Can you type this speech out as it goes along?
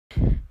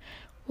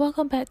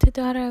Welcome back to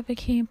Daughter of a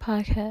King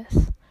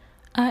podcast.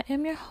 I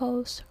am your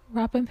host,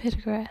 Robin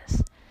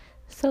Pittergrass.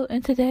 So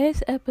in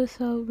today's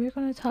episode, we're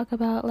going to talk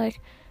about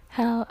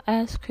how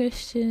as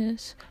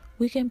Christians,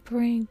 we can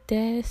bring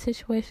dead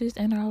situations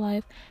in our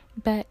life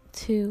back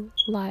to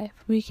life.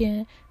 We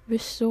can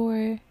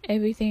restore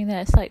everything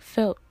that's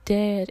felt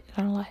dead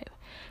in our life.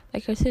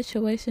 Our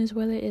situations,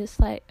 whether it's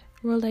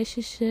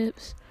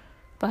relationships,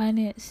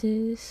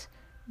 finances,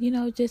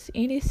 just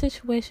any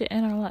situation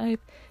in our life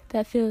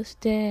that feels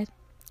dead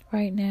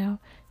right now,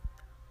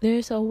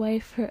 there's a way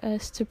for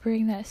us to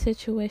bring that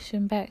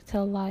situation back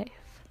to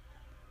life.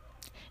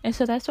 And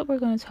so that's what we're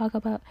going to talk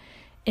about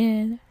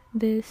in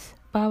this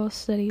Bible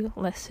study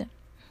lesson.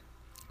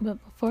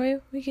 But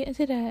before we get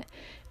into that,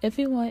 if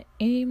you want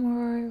any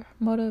more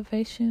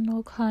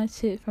motivational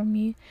content from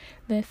me,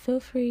 then feel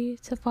free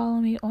to follow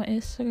me on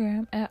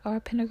Instagram at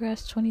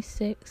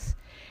rpendergrass26.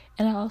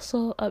 And I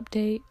also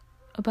update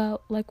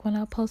about when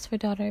I post for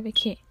Daughter of a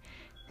King.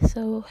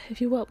 So if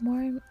you want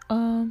more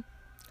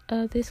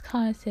of this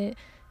content,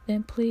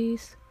 then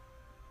please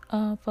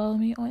follow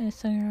me on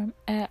Instagram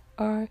at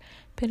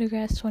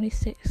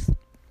rpendergrass26.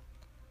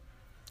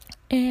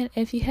 And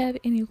if you have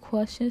any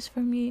questions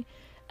for me,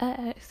 I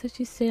ask that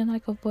you send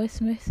a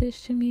voice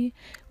message to me.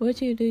 What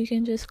you do, you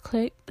can just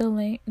click the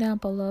link down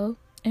below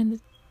in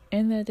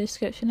the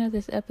description of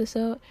this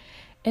episode.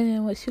 And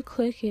then once you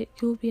click it,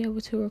 you'll be able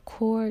to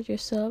record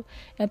yourself.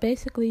 And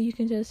basically, you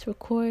can just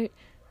record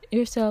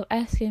yourself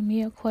asking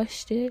me a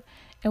question.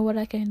 And what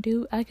I can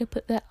do, I can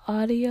put that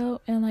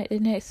audio in the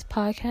next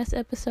podcast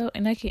episode,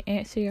 and I can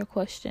answer your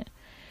question.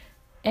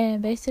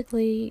 And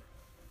basically,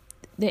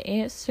 the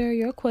answer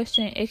your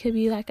question, it could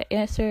be a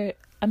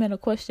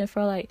question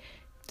for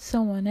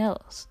someone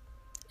else.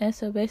 And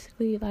so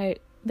basically,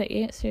 the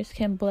answers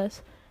can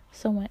bless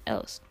someone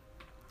else.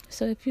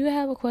 So if you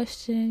have a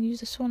question, you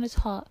just want to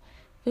talk,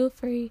 feel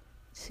free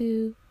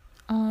to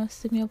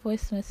send me a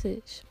voice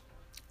message.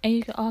 And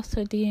you can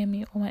also DM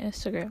me on my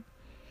Instagram.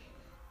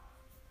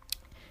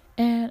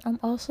 And I'm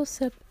also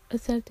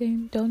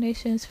accepting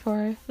donations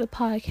for the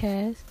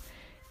podcast.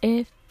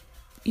 If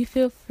you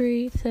feel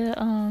free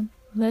to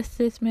bless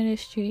this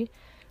ministry,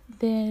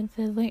 then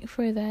the link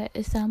for that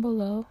is down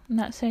below. I'm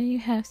not saying you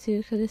have to,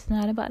 because it's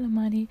not about the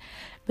money,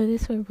 but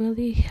this would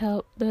really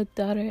help the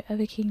Daughter of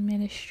a King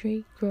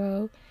ministry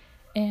grow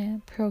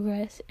and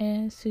progress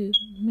into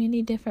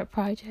many different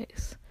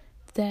projects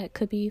that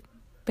could be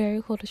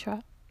very cool to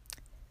try.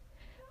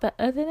 But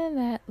other than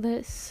that,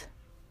 let's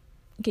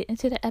get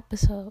into the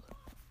episode.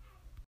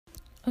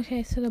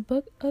 Okay, so the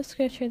book of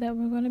scripture that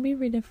we're going to be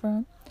reading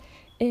from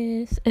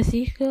is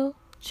Ezekiel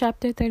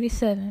chapter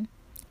 37.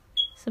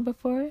 So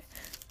before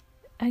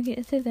I get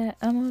into that,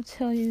 I'm going to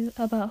tell you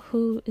about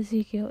who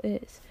Ezekiel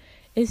is.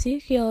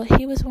 Ezekiel,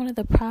 he was one of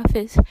the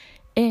prophets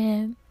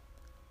in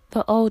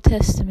the Old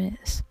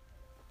Testament.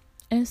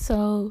 And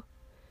so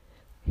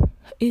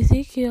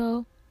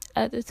Ezekiel,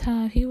 at the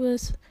time, he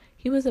was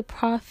a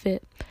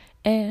prophet,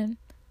 and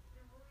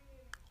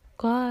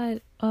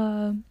God,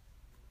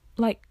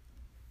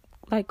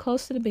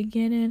 close to the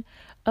beginning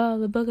of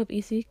the book of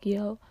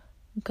Ezekiel,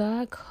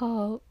 God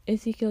called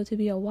Ezekiel to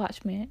be a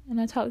watchman.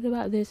 And I talked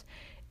about this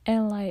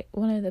in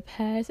one of the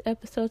past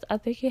episodes. I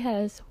think it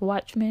has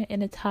watchman in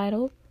the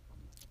title.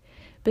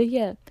 But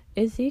yeah,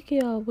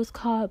 Ezekiel was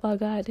called by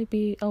God to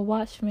be a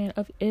watchman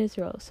of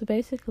Israel. So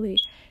basically,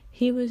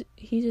 he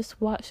just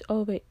watched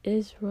over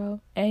Israel,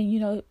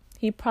 and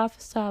he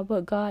prophesied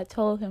what God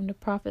told him to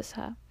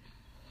prophesy.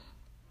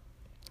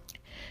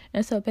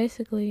 And so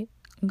basically,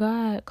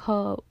 God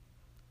called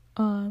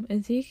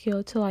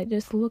Ezekiel to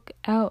just look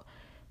out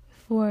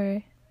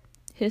for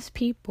his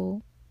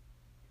people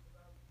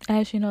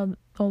as a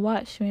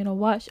watchman, a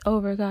watch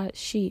over God's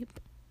sheep,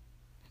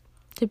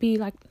 to be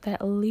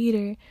that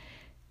leader,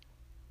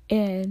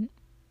 and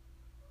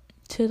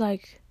to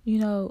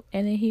and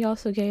then he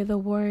also gave the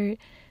word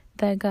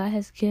that God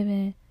has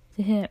given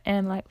to him.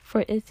 And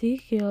for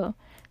Ezekiel,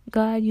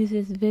 God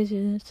uses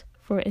visions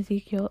for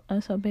Ezekiel.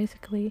 And so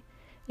basically,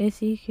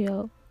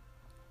 Ezekiel,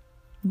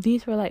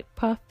 these were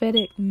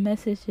prophetic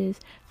messages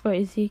for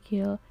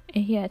Ezekiel,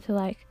 and he had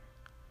to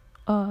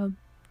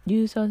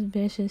use those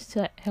visions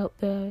to help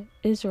the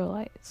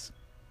Israelites.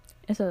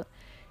 And so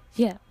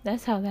yeah,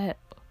 that's how that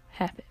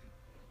happened.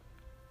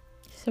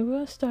 So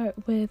we'll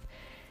start with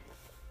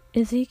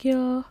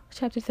Ezekiel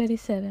chapter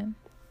 37.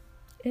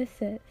 It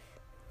says,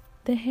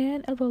 "The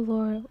hand of the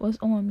Lord was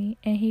on me,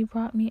 and he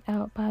brought me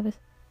out by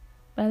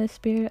the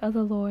Spirit of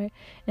the Lord,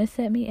 and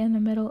set me in the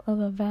middle of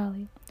a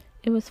valley.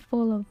 It was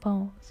full of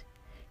bones.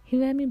 He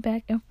led me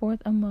back and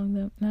forth among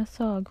them, and I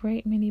saw a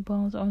great many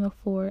bones on the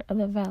floor of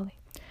the valley,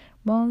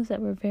 bones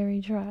that were very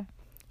dry.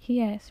 He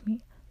asked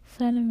me,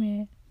 'Son of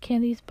man,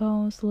 can these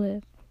bones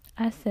live?'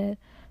 I said,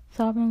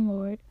 'Sovereign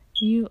Lord,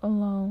 you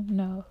alone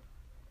know.'"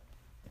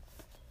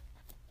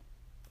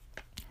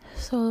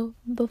 So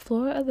the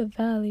floor of the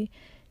valley,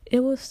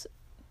 it was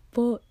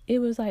filled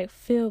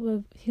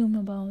with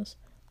human bones.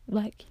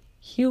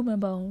 Human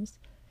bones.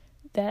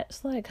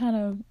 That's kind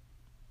of,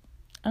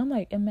 I'm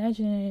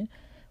imagining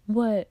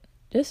what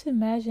just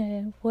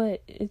imagine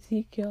what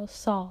Ezekiel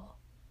saw.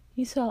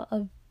 He saw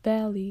a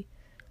valley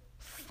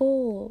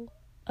full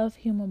of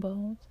human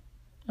bones.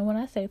 And when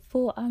I say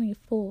full, I mean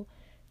full.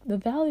 The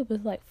valley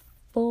was like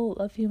full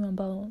of human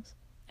bones.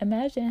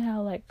 Imagine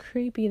how like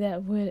creepy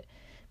that would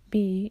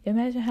be.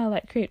 Imagine how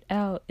like creeped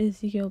out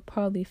Ezekiel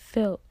probably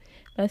felt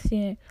by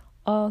seeing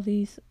all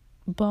these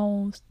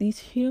bones, these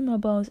human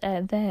bones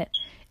at that,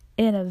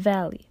 in a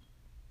valley.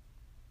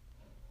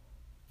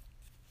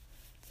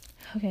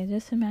 Okay,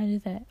 just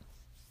imagine that.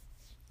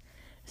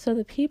 So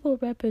the people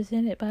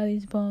represented by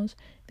these bones,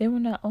 they were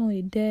not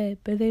only dead,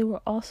 but they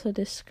were also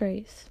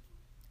disgraced.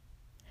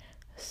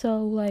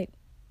 So like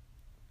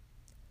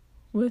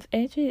with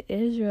ancient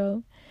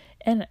Israel,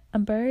 an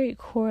unburied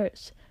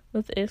corpse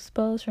with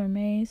exposed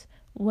remains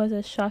was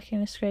a shocking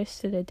disgrace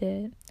to the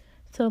dead.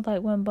 So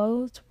like when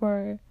bones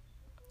were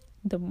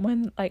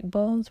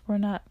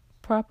not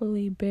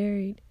properly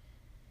buried,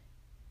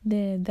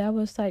 then that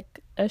was like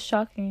a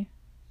shocking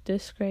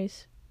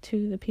disgrace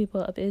to the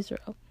people of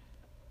Israel.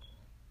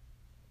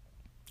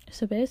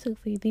 So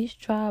basically, these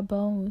dry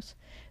bones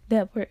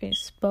that were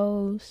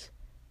exposed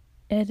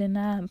and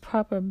denied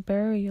proper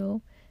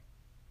burial,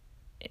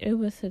 it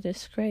was a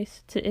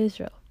disgrace to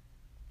Israel.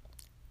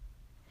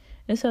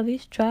 And so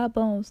these dry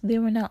bones, they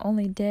were not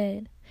only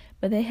dead,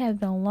 but they had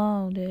been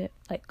long dead,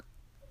 like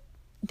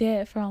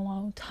dead for a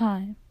long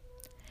time.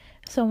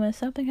 So when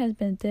something has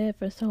been dead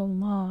for so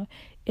long,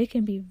 it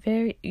can be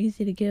very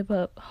easy to give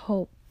up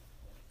hope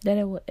that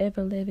it will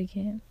ever live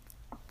again.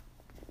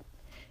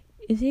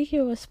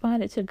 Ezekiel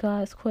responded to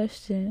God's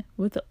question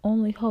with the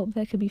only hope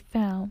that could be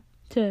found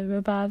to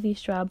revive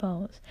these dry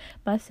bones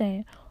by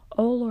saying,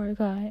 "O Lord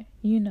God,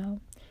 you know."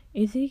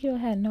 Ezekiel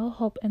had no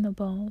hope in the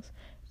bones,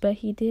 but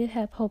he did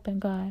have hope in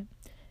God.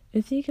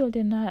 Ezekiel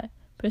did not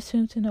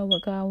presume to know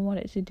what God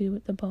wanted to do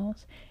with the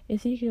bones.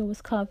 Ezekiel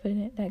was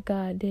confident that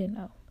God did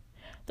know.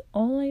 The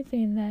only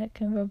thing that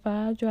can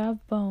revive dry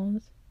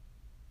bones,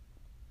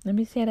 let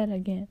me say that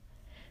again.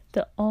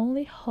 The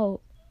only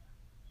hope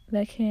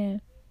that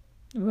can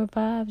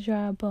revive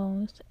dry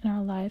bones in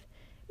our life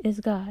is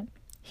God.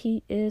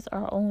 He is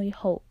our only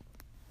hope.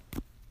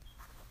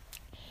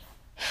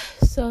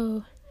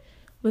 So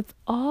with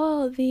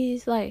all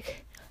these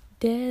like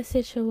dead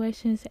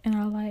situations in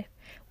our life,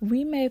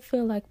 we may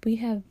feel like we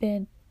have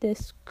been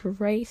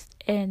disgraced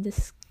and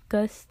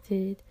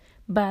disgusted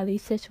by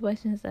these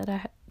situations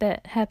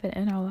that happen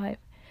in our life.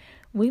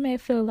 We may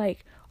feel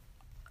like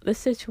the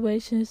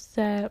situations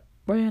that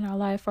were in our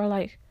life are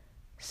like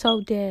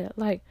so dead,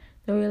 like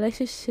the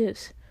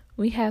relationships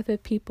we have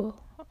with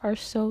people are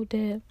so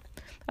dead.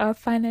 Our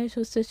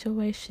financial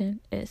situation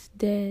is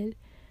dead.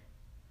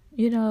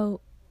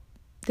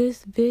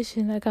 This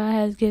vision that God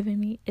has given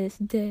me is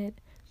dead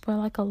for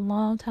like a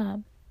long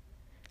time.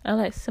 And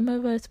like some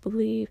of us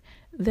believe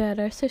that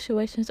our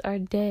situations are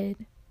dead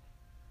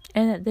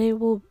and that they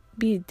will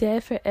be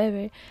dead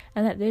forever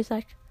and that there's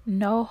like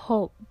no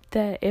hope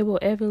that it will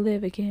ever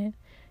live again.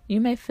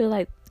 You may feel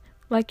like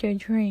your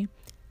dream.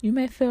 You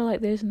may feel like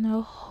there's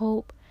no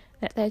hope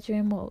that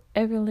dream will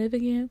ever live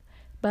again,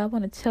 but I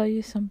want to tell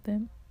you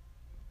something.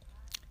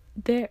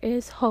 There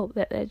is hope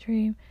that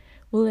dream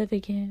will live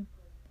again,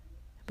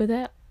 but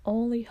that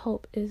only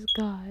hope is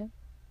God.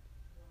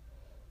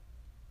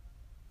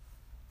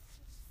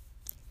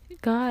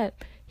 God,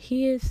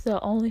 He is the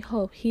only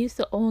hope. He's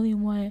the only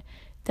one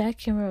that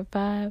can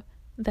revive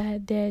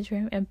that dead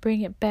dream and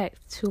bring it back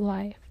to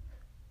life.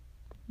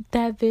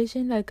 That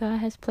vision that God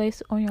has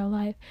placed on your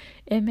life,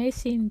 it may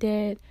seem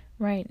dead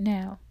right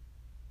now.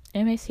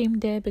 It may seem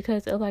dead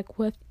because of like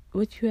what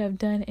you have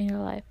done in your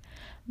life.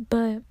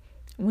 But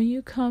when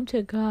you come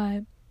to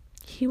God,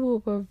 He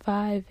will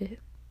revive it.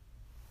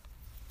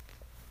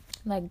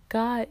 Like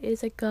God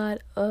is a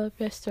God of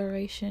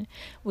restoration.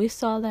 We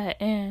saw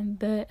that in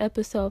the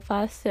episode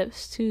 5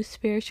 Steps to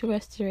Spiritual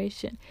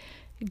Restoration.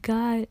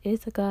 God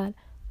is a God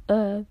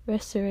of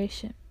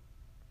restoration.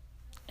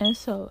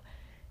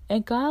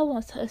 And God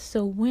wants us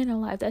to win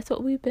in life. That's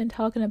what we've been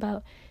talking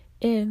about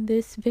in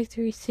this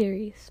victory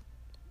series.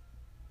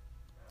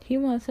 He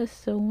wants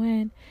us to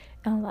win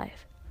in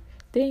life.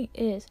 Thing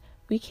is,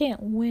 we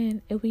can't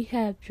win if we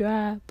have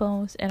dry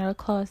bones in our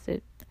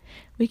closet.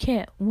 We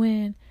can't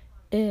win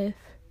if,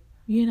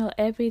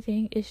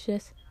 everything is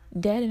just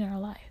dead in our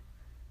life.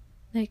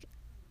 Like,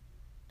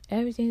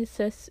 everything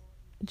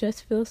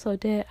just feels so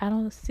dead. I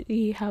don't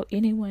see how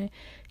anyone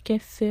can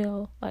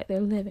feel like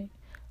they're living.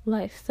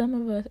 Like, some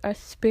of us, our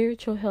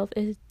spiritual health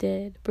is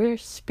dead. We're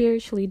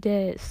spiritually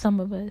dead, some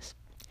of us.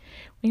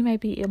 We may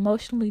be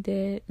emotionally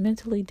dead,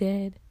 mentally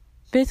dead,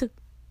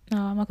 no,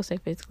 I'm not going to say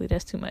physically,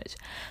 that's too much.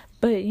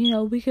 But,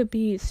 we could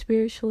be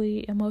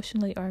spiritually,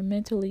 emotionally, or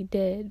mentally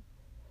dead.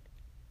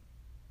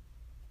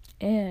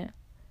 And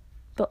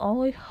the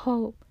only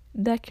hope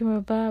that can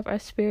revive our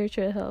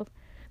spiritual health,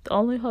 the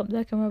only hope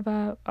that can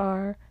revive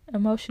our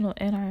emotional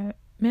and our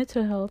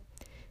mental health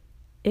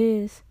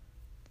is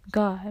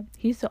God.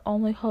 He's the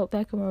only hope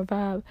that can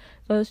revive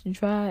those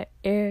dry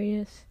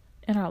areas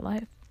in our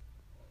life.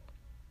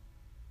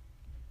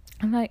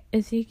 And like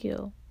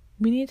Ezekiel,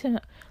 we need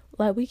to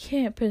Like, we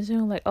can't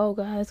presume, like, oh,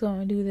 God's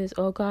going to do this,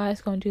 or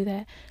God's going to do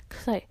that.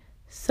 Because, like,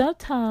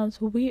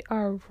 sometimes we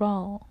are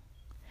wrong.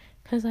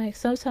 Because, like,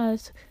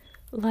 sometimes,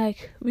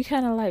 like, we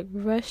kind of, like,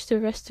 rush the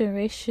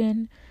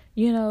restoration,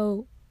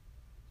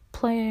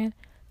 plan.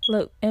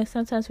 Look, and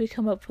sometimes we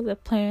come up with a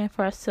plan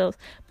for ourselves.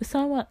 But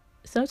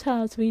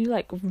sometimes we,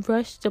 like,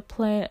 rush the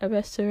plan of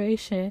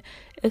restoration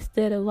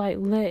instead of, like,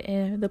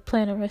 letting the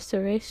plan of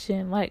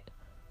restoration, like,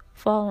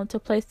 fall into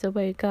place the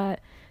way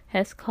God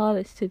has called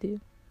us to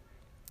do.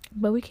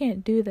 But we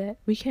can't do that.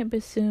 We can't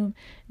presume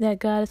that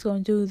God is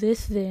going to do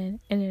this then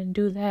and then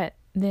do that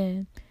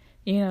then.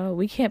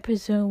 We can't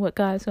presume what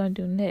God is going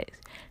to do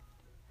next.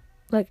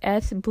 Like,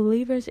 as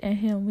believers in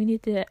Him, we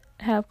need to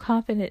have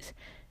confidence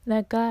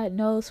that God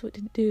knows what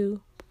to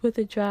do with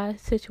the dry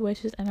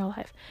situations in our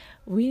life.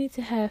 We need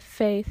to have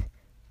faith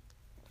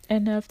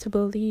enough to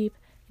believe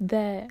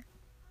that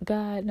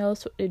God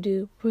knows what to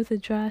do with the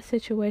dry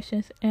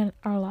situations in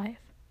our life.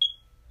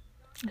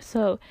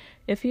 So,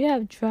 if you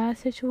have dry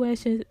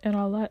situations in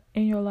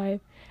your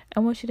life,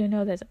 I want you to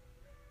know that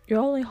your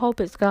only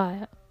hope is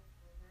God.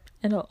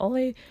 And the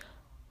only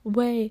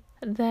way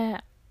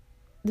that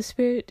the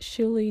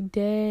spiritually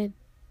dead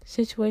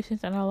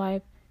situations in our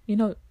life,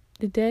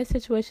 the dead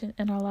situation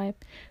in our life,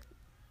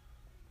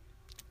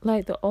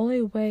 like, the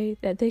only way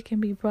that they can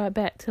be brought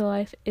back to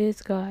life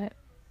is God.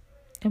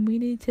 And we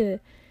need to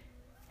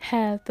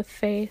have the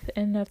faith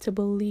enough to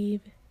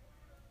believe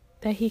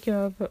that He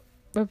can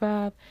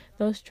revive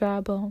those dry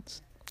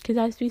bones. Because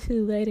as we see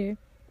later,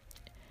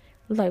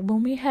 like,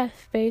 when we have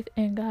faith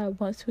in God,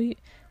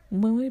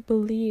 when we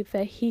believe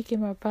that He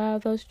can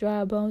revive those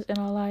dry bones in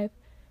our life,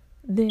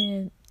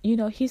 then,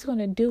 He's going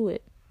to do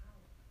it.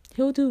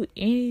 He'll do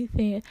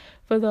anything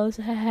for those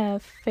that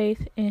have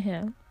faith in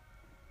Him.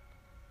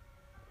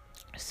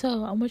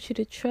 So I want you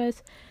to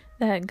trust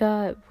that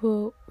God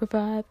will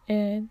revive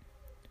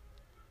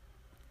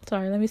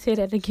let me say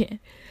that again.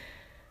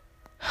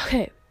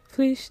 Okay,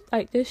 please,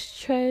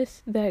 just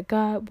trust that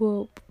God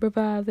will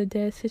revive the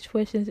dead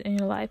situations in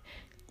your life.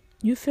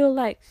 You feel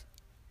like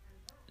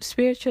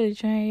spiritually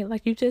drained,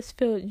 like you just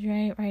feel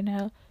drained right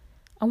now.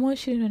 I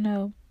want you to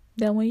know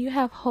that when you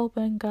have hope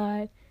in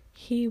God,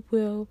 He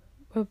will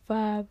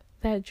revive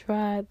that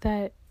dry,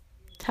 that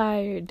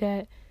tired,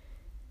 that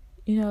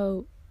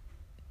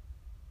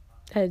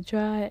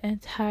dry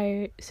and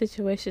tired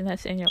situation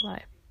that's in your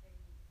life.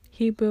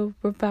 He will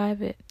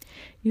revive it.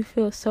 You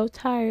feel so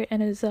tired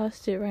and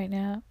exhausted right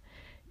now.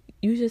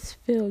 You just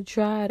feel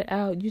dried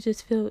out. You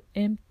just feel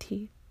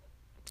empty.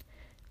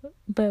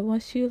 But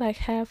once you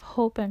have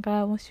hope in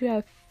God, once you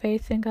have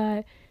faith in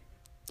God,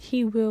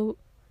 He will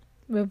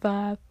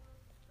revive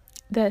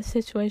that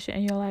situation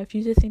in your life.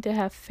 You just need to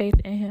have faith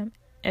in Him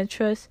and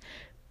trust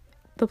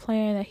the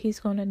plan that He's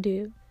going to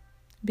do,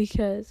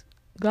 because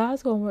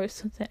God's going to work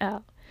something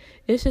out.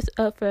 It's just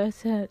up for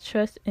us to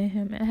trust in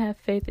Him and have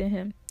faith in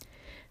Him.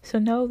 So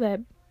know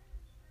that,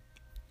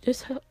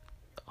 just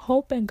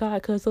hope in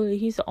God, because literally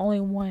He's the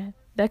only one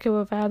that can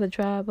revive the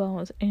dry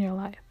bones in your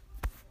life.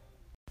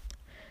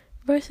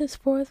 Verses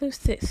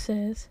 4-6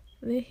 says,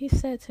 Then He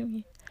said to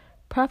me,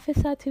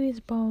 Prophesy to these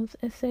bones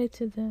and say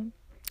to them,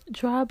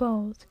 Dry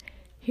bones,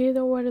 hear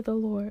the word of the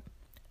Lord.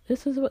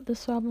 This is what the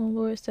sovereign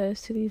Lord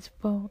says to these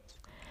bones.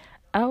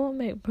 I will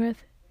make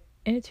breath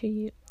enter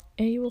you,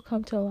 and you will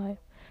come to life.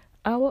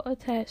 I will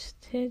attach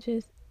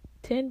tendons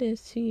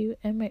to you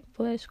and make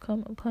flesh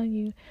come upon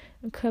you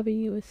and cover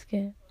you with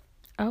skin.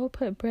 I will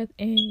put breath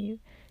in you,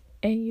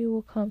 and you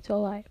will come to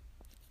life.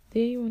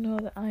 Then you will know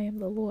that I am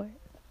the Lord.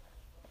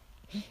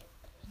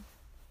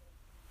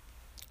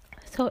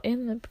 So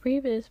in the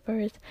previous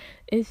verse,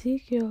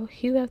 Ezekiel,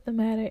 he left the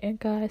matter in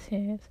God's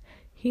hands.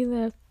 He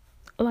left,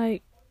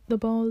 the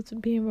bones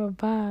being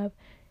revived,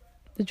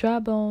 the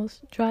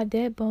dry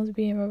dead bones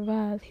being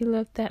revived. He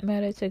left that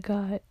matter to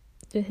God,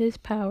 to His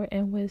power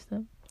and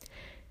wisdom.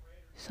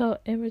 So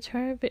in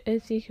return for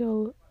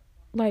Ezekiel,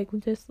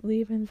 just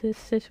leaving this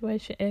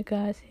situation in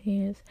God's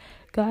hands,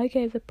 God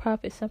gave the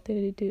prophet something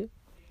to do.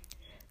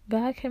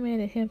 God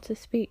commanded him to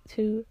speak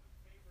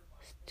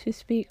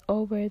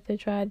over the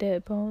dry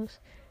dead bones.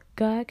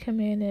 God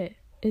commanded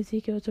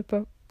Ezekiel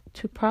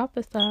to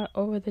prophesy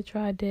over the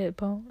dry dead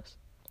bones.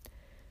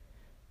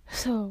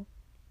 So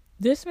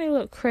this may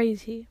look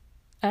crazy.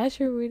 As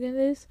you're reading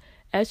this,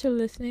 as you're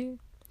listening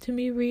to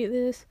me read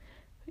this,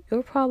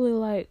 you're probably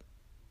like,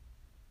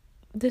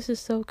 this is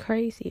so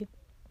crazy,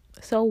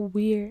 so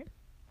weird,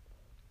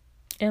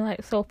 and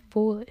so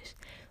foolish.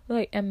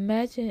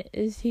 Imagine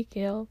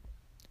Ezekiel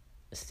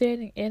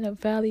standing in a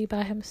valley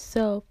by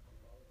himself,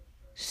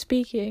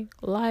 speaking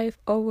life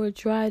over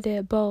dry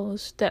dead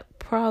bones that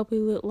probably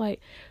look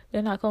like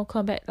they're not going to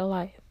come back to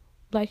life.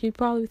 You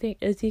probably think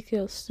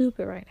Ezekiel's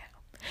stupid right now.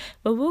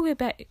 But we'll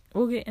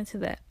get into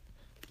that.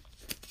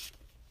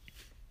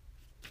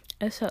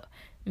 And so,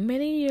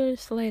 many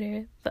years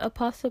later, the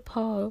Apostle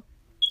Paul,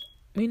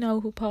 we know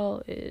who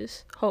Paul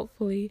is,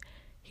 hopefully.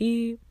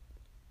 He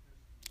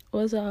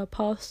was an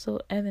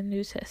apostle in the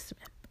New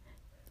Testament.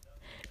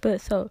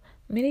 But so,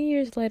 many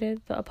years later,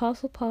 the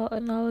Apostle Paul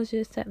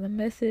acknowledges that the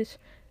message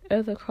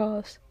of the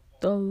cross,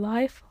 the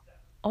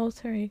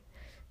life-altering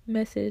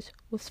message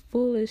was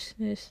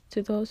foolishness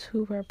to those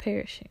who were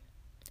perishing.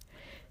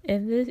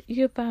 And this,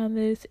 you can find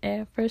this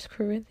at 1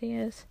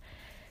 Corinthians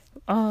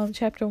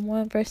chapter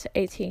 1 verse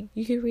 18.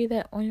 You can read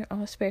that on your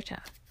own spare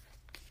time.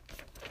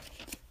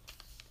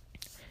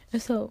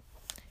 And so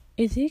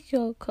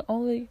Ezekiel could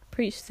only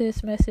preach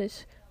this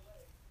message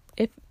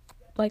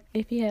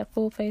if he had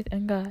full faith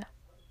in God.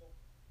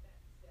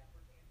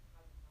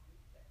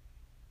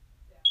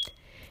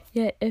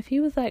 Yet if he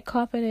was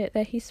confident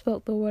that he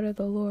spoke the word of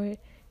the Lord,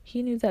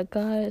 he knew that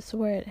God's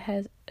word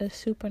has a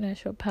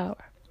supernatural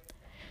power.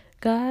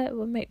 God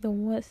will make the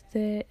once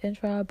dead and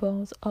dry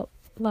bones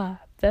alive.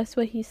 That's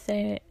what he's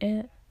saying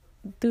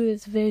through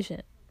this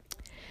vision.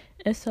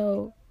 And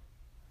so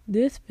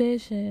this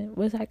vision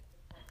was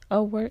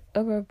a work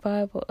of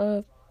revival,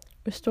 of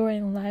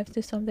restoring life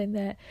to something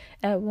that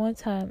at one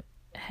time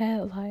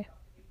had life.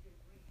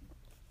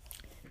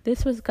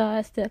 This was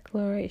God's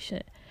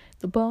declaration.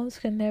 The bones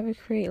can never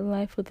create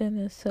life within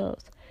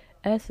themselves.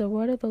 As the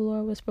word of the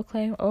Lord was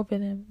proclaimed over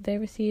them, they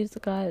received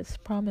God's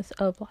promise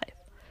of life.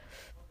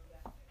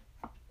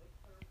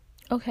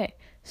 Okay,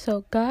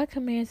 so God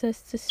commands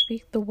us to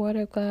speak the word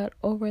of God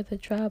over the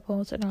dry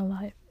bones in our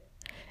life.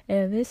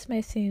 And this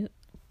may seem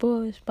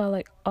foolish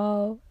by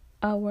all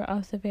our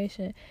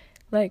observation.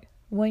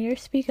 When you're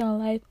speaking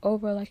life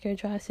over your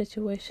dry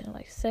situation,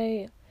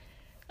 say,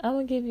 I'm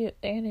going to give you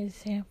an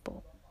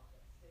example.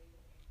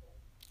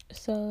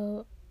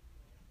 So,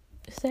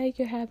 say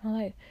you're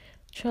having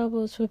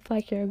troubles with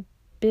your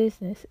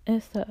business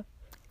and stuff,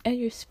 and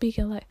you're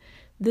speaking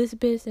this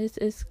business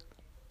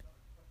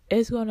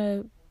is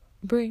gonna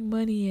bring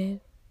money in.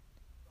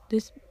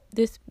 This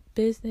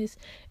business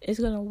is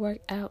gonna work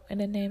out in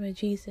the name of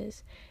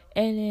Jesus.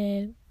 And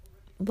then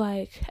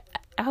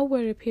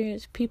outward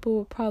appearance, people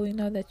will probably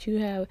know that you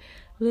have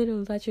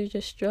little, that you're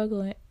just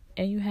struggling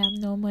and you have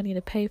no money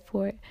to pay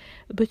for it.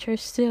 But you're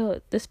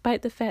still,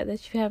 despite the fact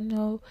that you have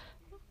no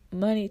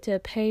money to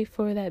pay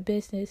for that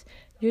business,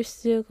 you're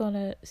still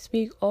gonna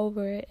speak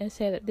over it and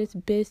say that this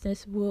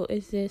business will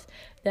exist,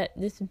 that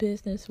this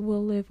business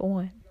will live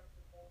on.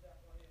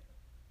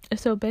 And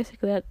so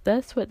basically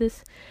that's what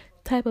this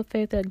type of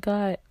faith that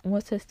God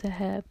wants us to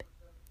have.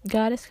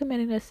 God is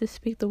commanding us to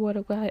speak the word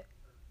of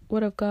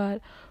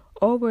God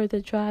over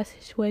the dry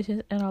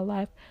situations in our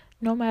life,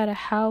 no matter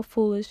how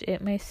foolish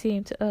it may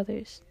seem to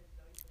others.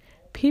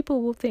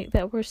 People will think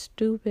that we're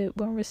stupid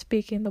when we're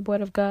speaking the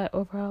word of God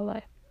over our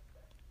life.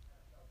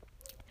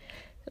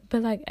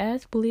 But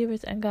as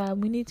believers in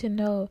God, we need to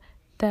know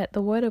that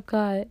the word of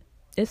God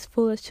is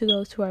foolish to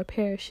those who are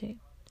perishing,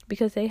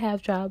 because they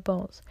have dry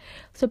bones.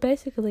 So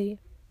basically,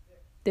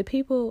 the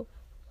people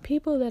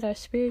that are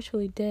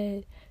spiritually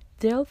dead,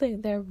 they'll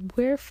think that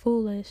we're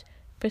foolish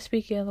for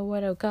speaking the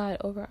word of God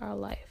over our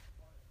life.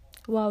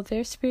 While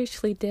they're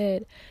spiritually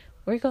dead,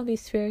 we're going to be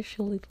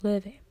spiritually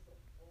living.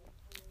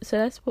 So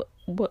that's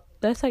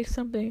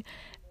something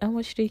I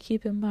want you to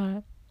keep in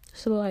mind.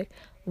 So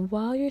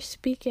while you're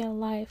speaking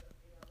life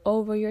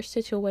over your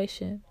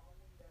situation,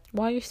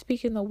 while you're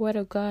speaking the word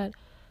of God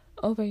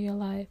over your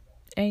life,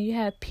 and you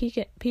have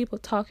people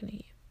talking to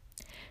you,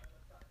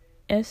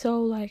 and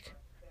so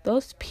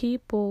those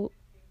people,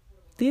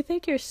 do you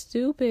think you're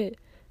stupid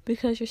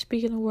because you're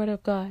speaking the word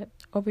of God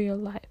over your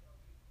life?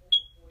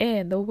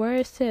 And the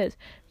word says,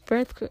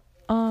 1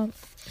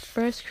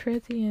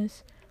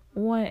 Corinthians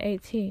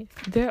 1:18,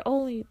 they're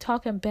only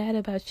talking bad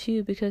about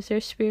you because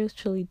they're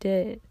spiritually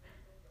dead.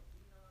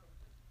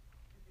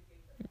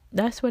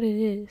 That's what it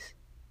is.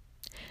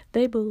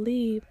 They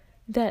believe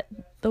that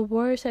the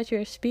words that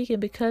you're speaking,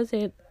 because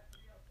the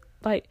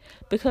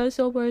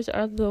words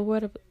are the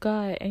word of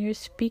God and you're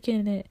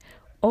speaking it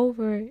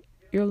over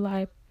your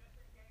life,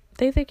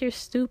 they think you're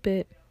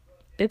stupid.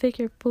 They think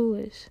you're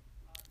foolish.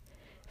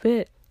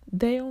 But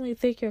they only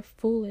think you're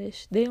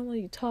foolish. They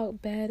only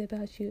talk bad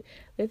about you.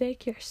 They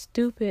think you're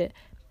stupid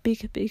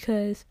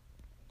because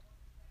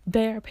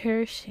they are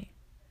perishing.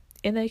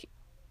 And I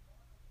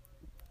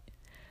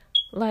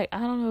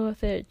don't know if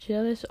they're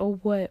jealous or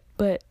what,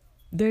 but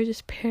they're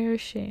just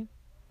perishing.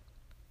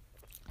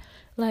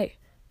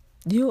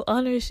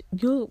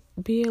 You'll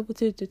be able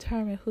to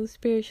determine who's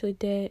spiritually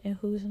dead and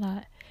who's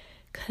not.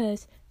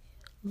 Because,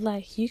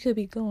 you could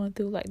be going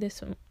through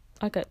this,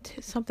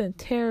 something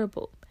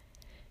terrible,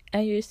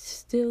 and you're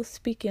still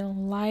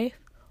speaking life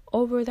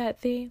over that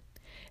thing,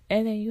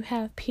 and then you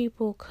have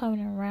people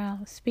coming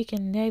around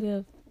speaking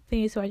negative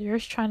things while you're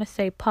trying to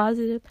say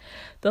positive.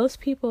 Those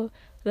people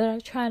that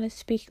are trying to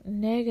speak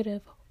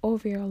negative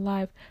over your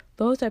life,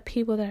 those are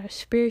people that are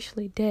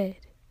spiritually dead.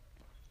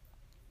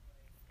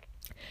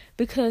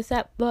 Because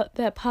that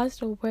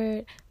positive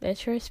word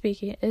that you're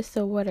speaking is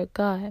the word of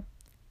God.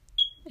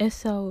 And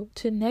so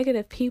to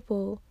negative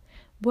people,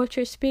 what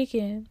you're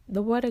speaking,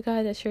 the word of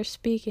God that you're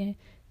speaking,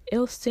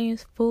 it'll seem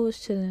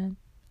foolish to them.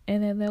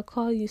 And then they'll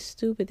call you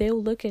stupid.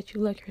 They'll look at you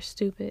like you're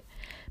stupid.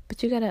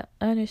 But you gotta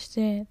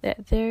understand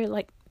that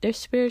they're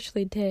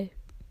spiritually dead.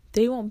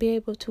 They won't be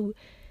able to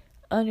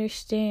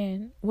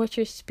understand what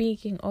you're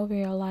speaking over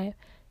your life.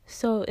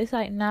 So it's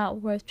like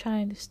not worth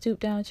trying to stoop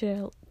down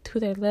to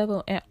their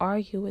level and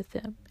argue with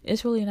them.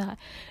 It's really not.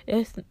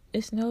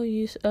 It's no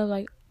use of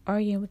like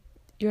arguing with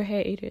your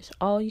haters.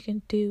 All you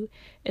can do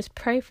is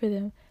pray for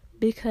them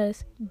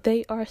because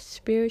they are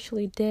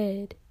spiritually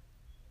dead.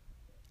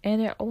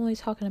 And they're only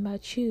talking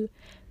about you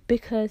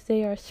because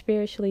they are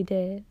spiritually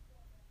dead.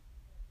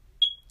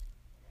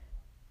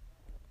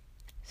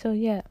 So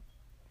yeah.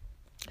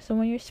 So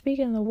when you're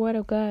speaking the word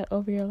of God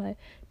over your life,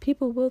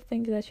 people will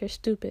think that you're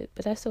stupid,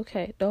 but that's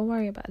okay. Don't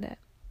worry about that.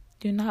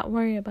 Do not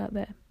worry about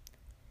that.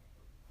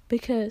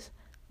 Because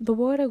the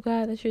word of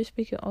God that you're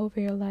speaking over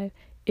your life,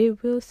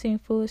 it will seem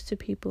foolish to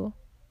people.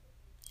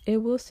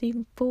 It will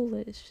seem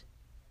foolish.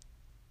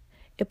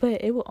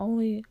 But it will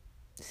only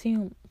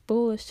seem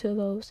foolish to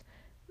those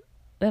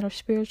that are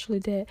spiritually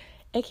dead.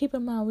 And keep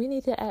in mind, we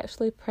need to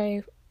actually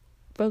pray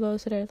for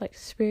those that are like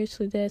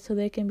spiritually dead so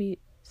they can be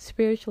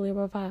spiritually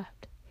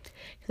revived.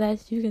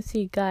 Because as you can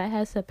see, God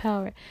has the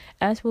power.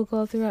 As we'll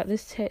go throughout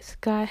this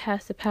text, God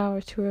has the power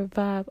to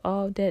revive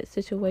all dead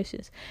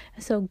situations.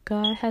 And so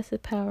God has the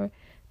power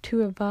to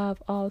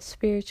revive all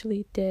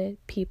spiritually dead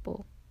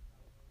people.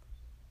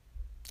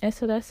 And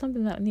so that's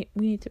something that we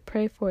need to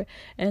pray for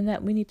and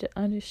that we need to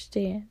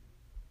understand.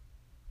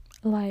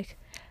 Like,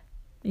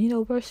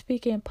 we're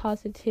speaking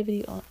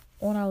positivity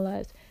on our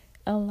lives.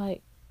 And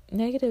like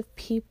negative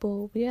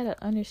people, we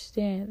gotta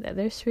understand that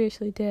they're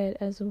spiritually dead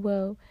as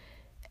well.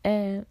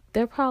 And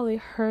they're probably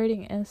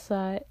hurting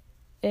inside.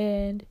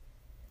 And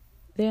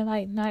they're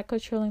like not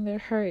controlling their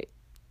hurt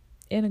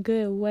in a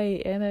good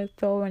way. And they're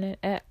throwing it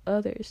at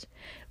others.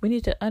 We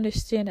need to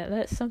understand that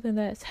that's something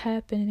that's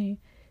happening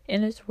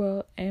in this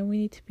world. And we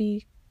need to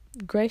be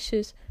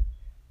graceful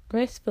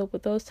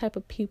with those type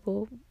of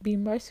people, be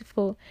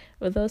merciful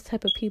with those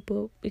type of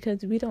people,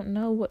 because we don't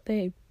know what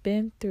they've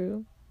been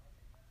through.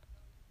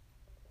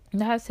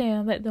 Not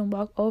saying let them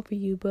walk over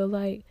you, but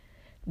like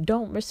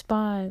don't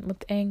respond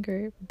with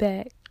anger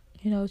back.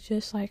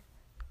 Just like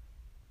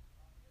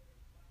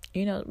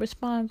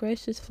respond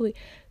graciously.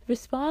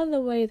 Respond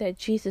the way that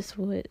Jesus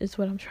would is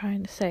what I'm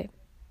trying to say.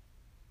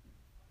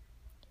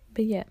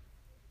 But yeah.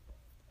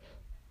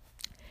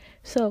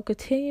 So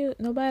continue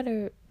no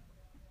matter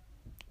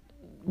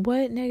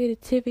what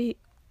negativity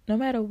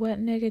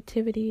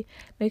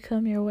may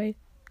come your way,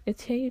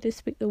 continue to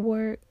speak the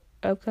word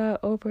of God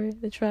over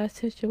the dry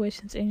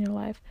situations in your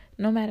life,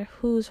 no matter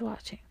who's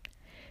watching.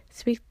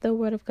 Speak the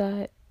word of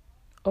God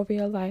over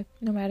your life,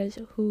 no matter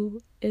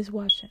who is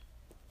watching.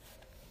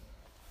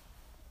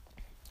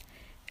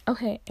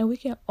 Okay, and we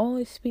can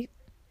only speak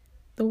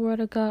the word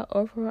of God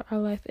over our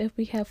life if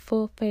we have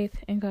full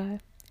faith in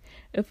God.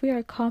 If we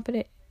are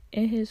confident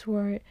in His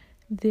word,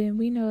 then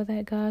we know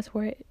that God's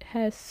word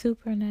has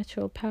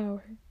supernatural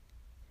power.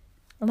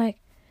 Like,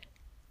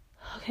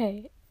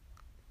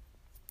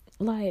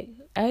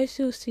 as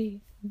you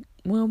see,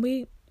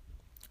 when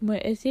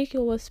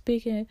Ezekiel was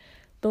speaking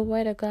the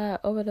word of God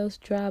over those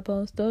dry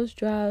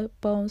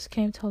bones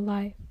came to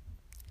life.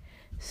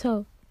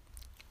 So,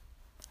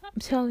 I'm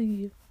telling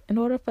you, in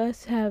order for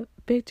us to have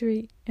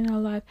victory in our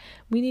life,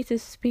 we need to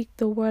speak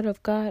the word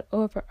of God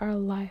over our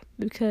life,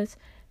 because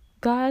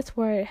God's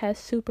word has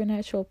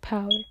supernatural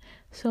power.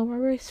 So when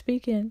we're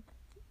speaking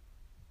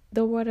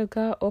the word of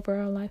God over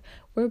our life,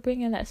 we're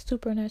bringing that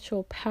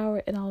supernatural power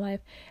in our life,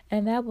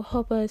 and that will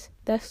help us.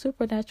 That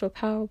supernatural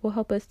power will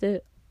help us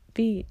it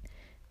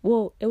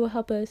will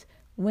help us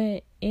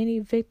win any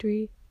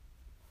victory.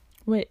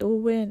 It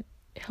will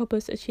help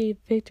us achieve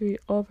victory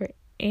over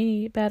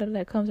any battle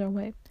that comes our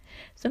way.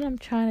 So what I'm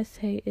trying to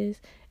say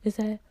is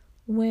that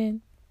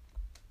when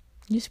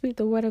you speak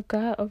the word of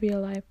God over your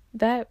life,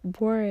 that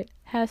word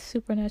has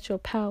supernatural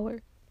power.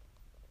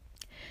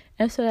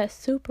 And so that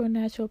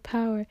supernatural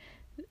power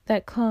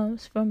that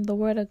comes from the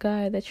word of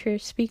God that you're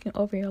speaking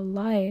over your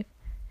life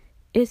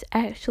is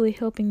actually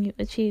helping you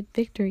achieve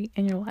victory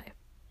in your life.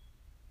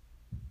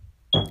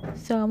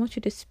 So I want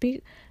you to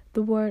speak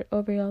the word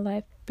over your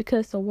life,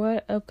 because the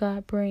word of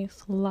God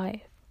brings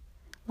life.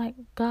 Like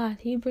God,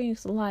 He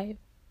brings life.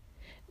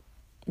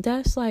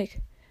 That's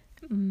like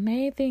the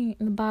main thing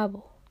in the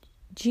Bible.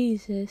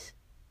 Jesus.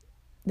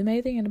 The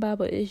main thing in the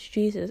Bible is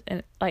Jesus.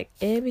 And like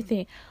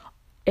everything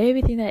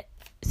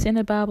that's in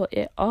the Bible,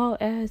 it all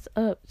adds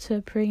up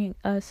to bringing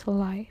us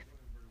life.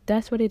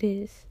 That's what it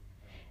is.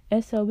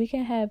 And so we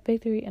can have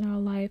victory in our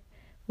life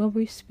when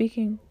we're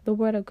speaking the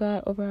word of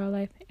God over our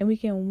life. And we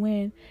can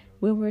win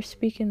when we're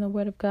speaking the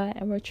word of God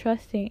and we're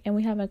trusting and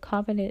we have a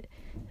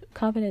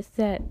confidence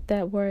that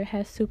that word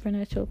has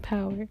supernatural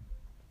power.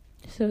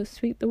 So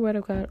speak the word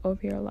of God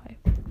over your life.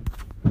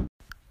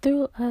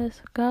 Through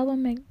us, God will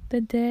make the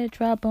dead,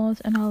 dry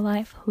bones in our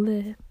life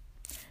live.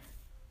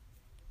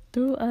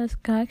 Through us,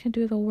 God can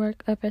do the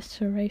work of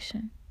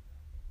restoration.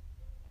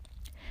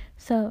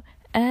 So,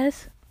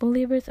 as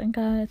believers in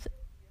God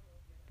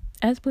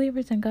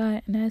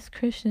and as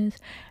Christians,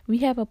 we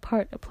have a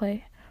part to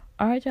play.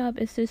 Our job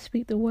is to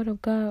speak the word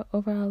of God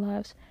over our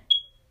lives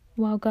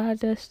while God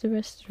does the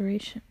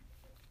restoration.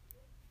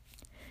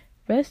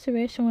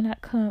 Restoration will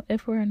not come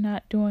if we're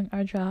not doing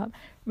our job.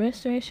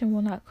 Restoration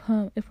will not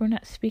come if we're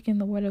not speaking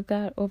the word of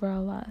God over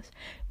our lives.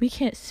 We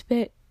can't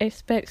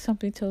expect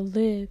something to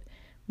live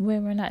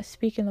when we're not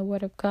speaking the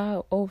word of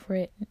God over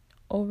it,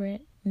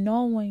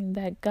 knowing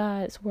that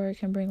God's word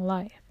can bring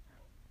life.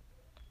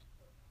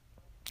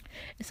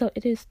 So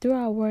it is through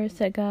our words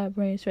that God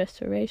brings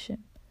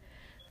restoration.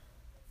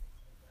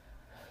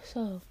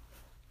 So,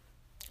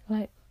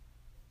 like,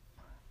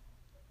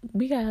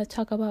 we gotta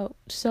talk about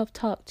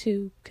self-talk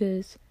too,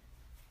 because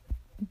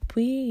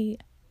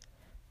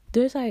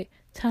there's like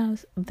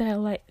times that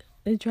like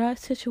the dry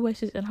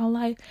situations in our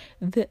life,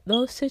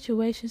 those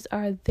situations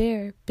are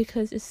there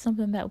because it's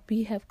something that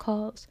we have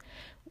caused.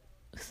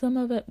 Some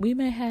of it, we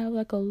may have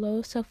like a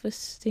low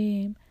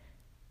self-esteem.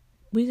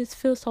 We just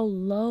feel so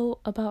low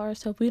about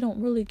ourselves. We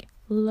don't really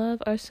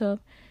love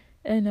ourselves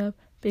enough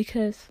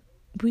because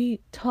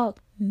we talk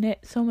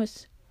so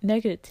much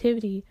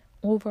negativity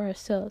over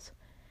ourselves.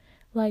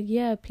 Like,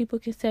 yeah, people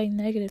can say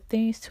negative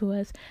things to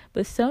us,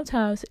 but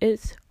sometimes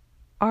it's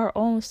our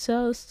own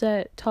selves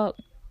that talk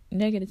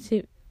negative. It's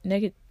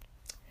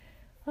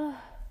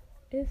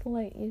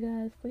late, you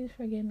guys. Please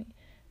forgive me.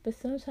 But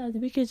sometimes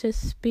we can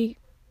just speak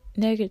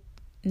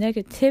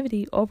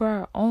negativity over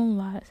our own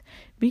lives.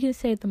 We can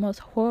say the most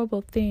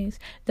horrible things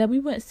that we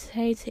wouldn't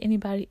say to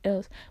anybody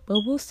else,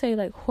 but we'll say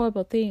like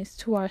horrible things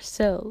to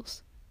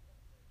ourselves.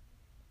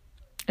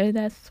 And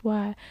that's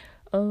why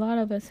a lot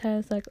of us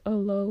has like a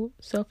low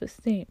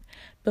self-esteem.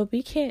 But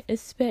we can't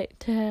expect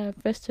to have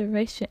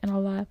restoration in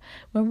our life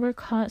when we're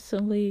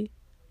constantly,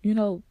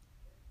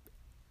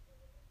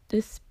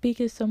 just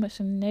speaking so much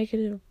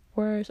negative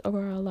words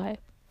over our life.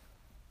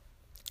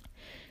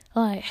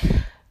 Like,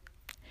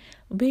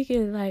 we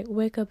can like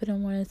wake up in the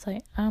morning, it's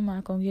like, I'm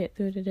not gonna get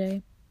through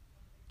today.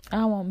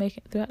 I won't make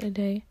it throughout the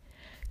day.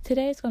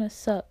 Today's gonna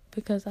suck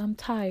because I'm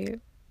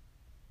tired.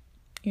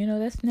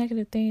 That's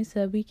negative things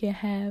that we can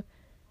have.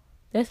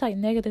 That's like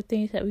negative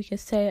things that we can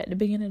say at the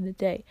beginning of the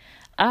day.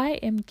 I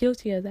am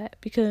guilty of that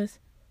because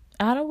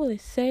I don't really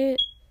say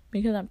it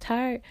because I'm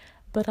tired,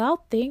 but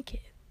I'll think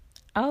it.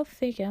 I'm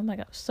like,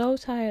 I'm so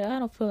tired. I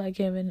don't feel like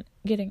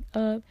getting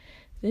up.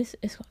 This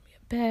is going to be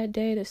a bad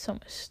day. There's so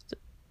much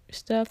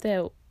stuff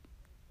that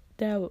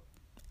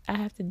I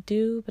have to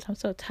do, but I'm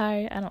so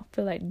tired. I don't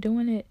feel like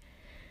doing it.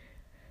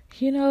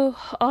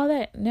 All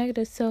that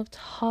negative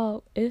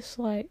self-talk is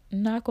like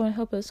not going to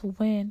help us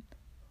win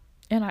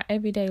in our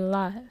everyday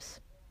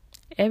lives.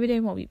 Every day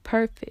won't be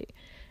perfect,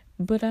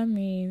 but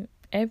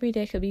every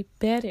day could be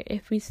better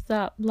if we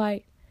stop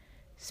like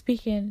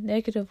speaking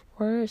negative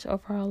words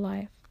over our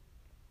life.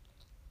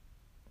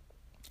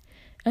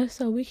 And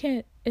so we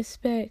can't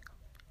expect,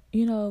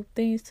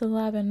 things to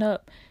liven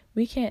up.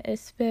 We can't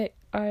expect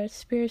our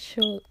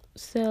spiritual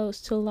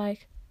selves to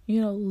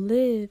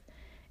live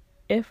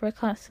if we're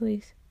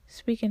constantly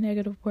speaking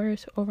negative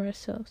words over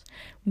ourselves.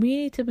 We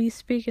need to be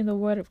speaking the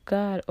word of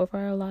God over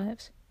our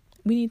lives.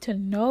 We need to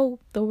know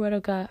the word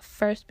of God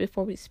first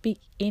before we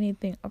speak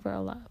anything over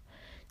our life.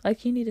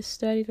 Like, you need to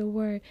study the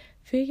word.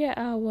 Figure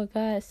out what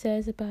God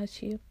says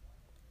about you.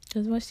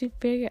 Because once you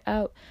figure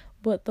out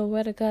what the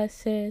word of God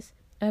says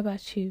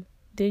about you,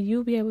 then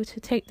you'll be able to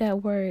take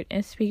that word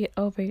and speak it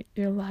over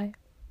your life.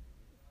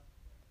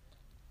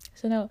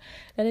 So know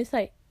that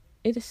it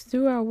is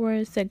through our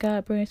words that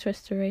God brings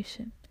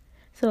restoration.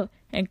 So,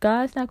 and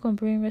God's not going to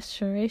bring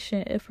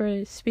restoration if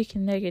we're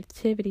speaking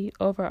negativity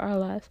over our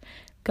lives.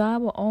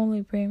 God will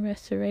only bring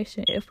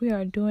restoration if we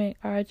are doing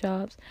our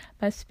jobs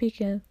by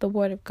speaking the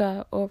word of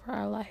God over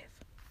our life.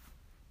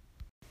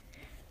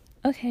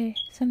 Okay,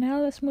 so now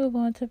let's move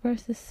on to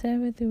verses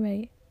 7 through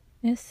 8.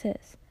 It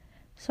says,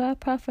 So I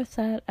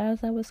prophesied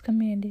as I was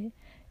commanded.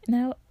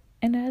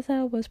 And as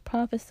I was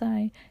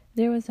prophesying,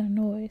 there was a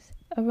noise,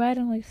 a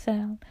rattling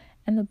sound,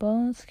 and the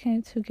bones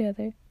came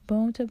together,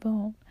 bone to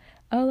bone.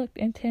 I looked,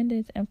 and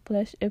tendons and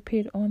flesh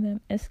appeared on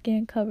them, and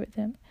skin covered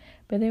them,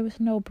 but there was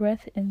no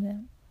breath in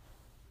them.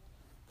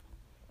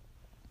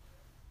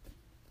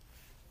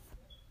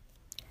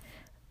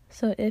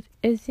 So if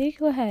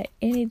Ezekiel had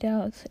any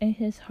doubts in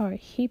his heart,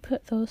 he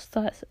put those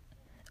thoughts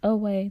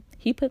away.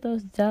 He put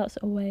those doubts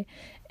away,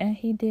 and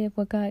he did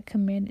what God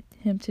commanded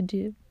him to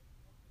do.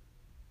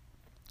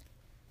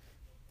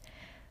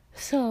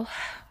 So,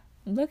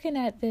 looking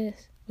at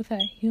this with our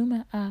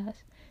human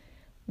eyes,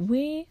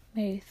 we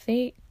may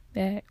think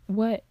that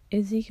what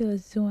Ezekiel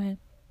is doing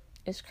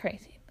is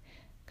crazy.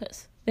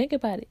 Because think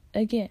about it.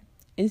 Again,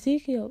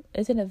 Ezekiel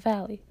is in a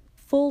valley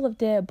full of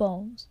dead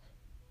bones.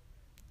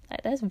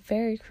 That's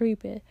very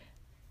creepy.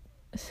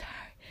 Sorry.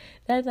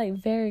 That's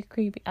very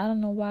creepy. I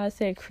don't know why I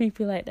said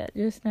creepy like that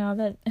just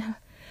now.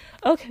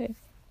 Okay.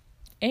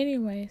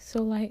 Anyway,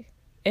 so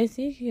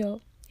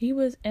Ezekiel, he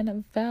was in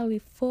a valley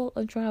full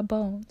of dry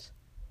bones.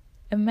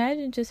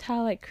 Imagine just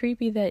how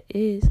creepy that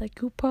is.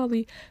 You'll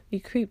probably be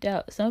creeped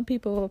out. Some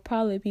people will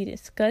probably be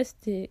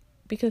disgusted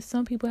because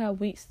some people have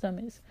weak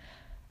stomachs.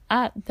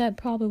 That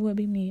probably would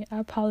be me.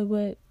 I probably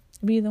would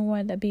be the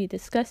one that be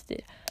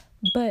disgusted.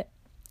 But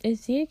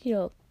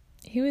Ezekiel,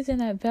 he was in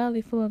that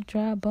valley full of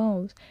dry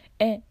bones,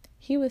 and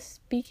he was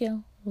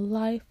speaking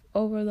life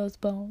over those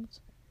bones.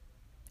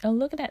 And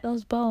looking at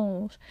those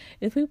bones,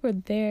 if we were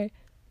there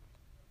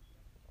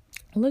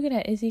looking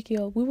at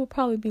Ezekiel, we would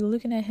probably be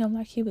looking at him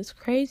like he was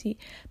crazy,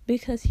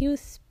 because he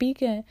was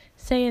speaking,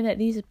 saying that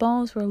these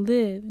bones were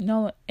live,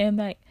 and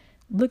like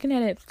looking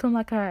at it from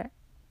like our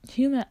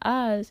human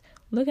eyes,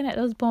 looking at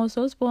those bones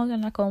are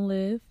not gonna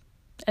live.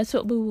 That's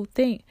what we will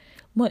think.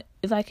 But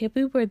like if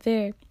we were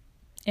there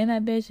in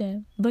that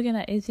vision, looking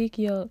at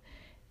Ezekiel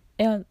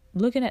and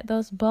looking at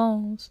those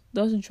bones,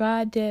 those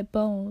dry dead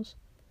bones,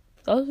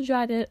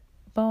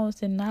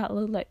 did not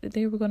look like that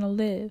they were gonna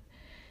live.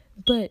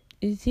 But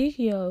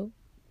Ezekiel,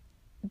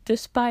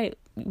 despite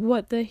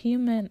what the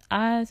human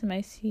eyes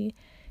may see,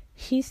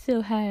 he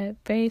still had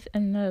faith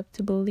enough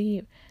to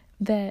believe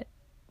that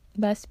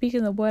by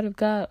speaking the word of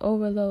God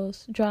over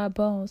those dry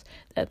bones,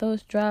 that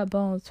those dry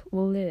bones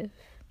will live.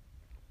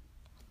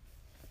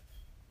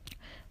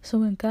 So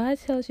when God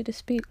tells you to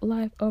speak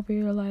life over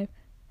your life,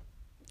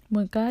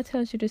 when God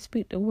tells you to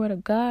speak the word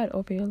of God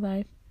over your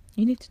life,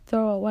 you need to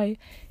throw away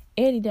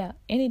any doubt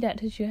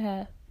that you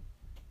have.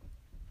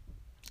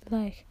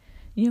 Like,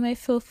 you may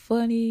feel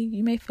funny,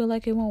 you may feel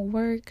like it won't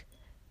work.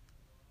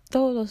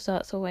 Throw those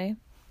thoughts away,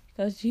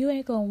 because you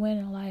ain't gonna win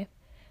in life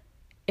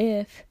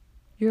if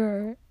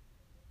you're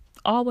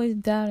always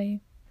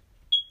doubting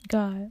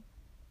God.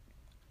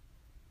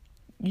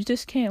 You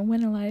just can't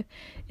win in life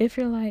if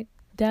you're like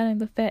doubting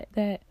the fact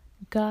that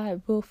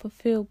God will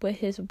fulfill what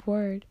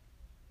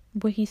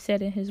he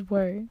said in his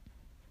word.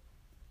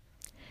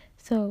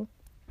 So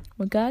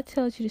when God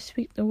tells you to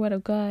speak the word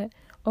of God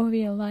over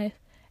your life,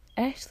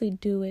 actually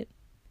do it.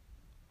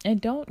 And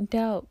don't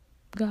doubt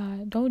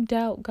God. Don't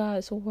doubt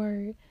God's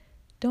word.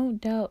 Don't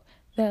doubt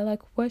that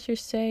like what you're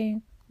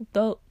saying,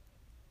 don't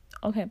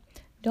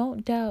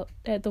doubt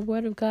that the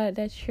word of God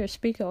that you're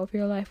speaking over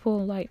your life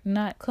will like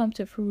not come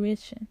to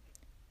fruition.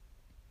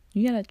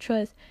 You gotta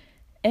trust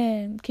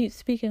and keep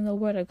speaking the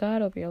word of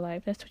God over your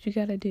life. That's what you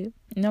gotta do.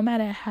 No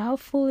matter how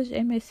foolish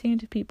it may seem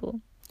to people.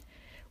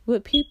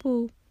 What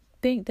people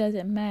think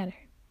doesn't matter.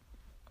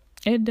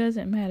 It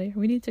doesn't matter.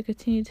 We need to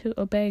continue to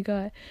obey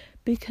God,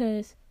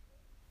 because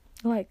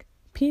like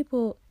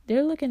people,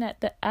 they're looking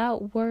at the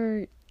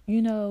outward,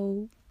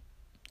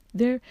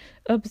 they're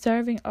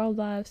observing our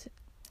lives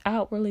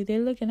outwardly. They're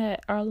looking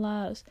at our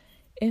lives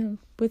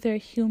with their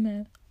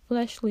human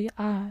fleshly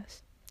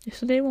eyes.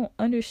 So they won't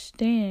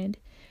understand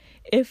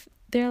if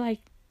they're like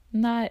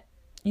not,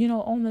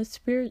 on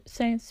the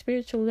same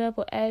spiritual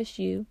level as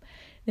you.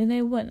 Then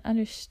they wouldn't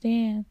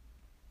understand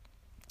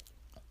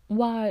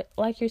why,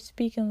 like, you're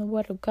speaking the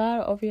word of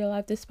God over your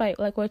life despite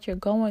like what you're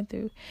going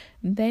through.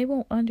 They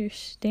won't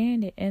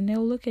understand it, and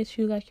they'll look at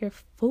you like you're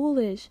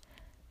foolish.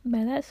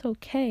 But that's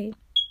okay.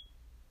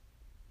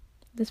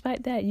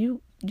 Despite that,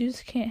 you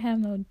just can't have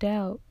no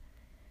doubt.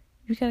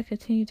 You gotta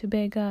continue to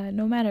obey God,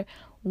 no matter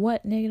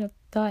what negative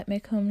thought may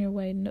come your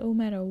way, no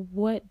matter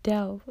what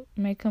doubt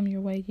may come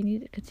your way. You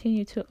need to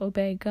continue to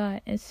obey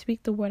God and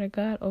speak the word of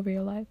God over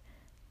your life.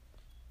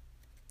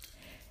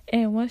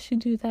 And once you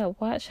do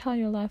that, watch how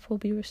your life will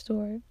be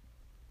restored.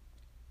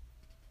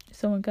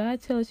 So when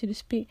God tells you to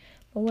speak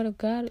the word of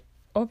God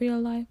over your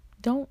life,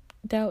 don't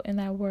doubt in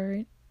that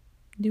word.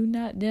 Do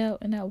not doubt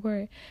in that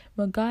word.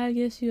 When God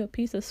gives you a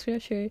piece of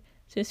scripture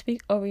to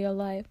speak over your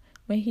life,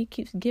 when he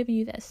keeps giving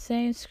you that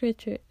same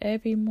scripture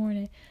every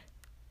morning,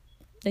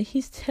 that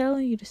he's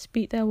telling you to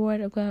speak that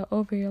word of God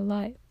over your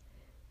life.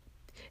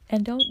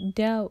 And don't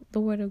doubt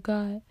the word of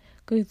God,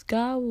 because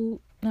God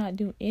will not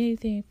do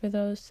anything for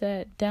those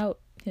that doubt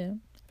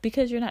him,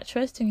 because you're not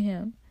trusting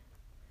him.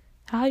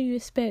 How you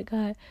expect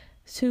God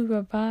to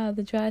revive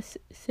the dry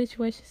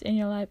situations in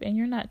your life and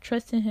you're not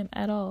trusting him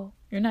at all?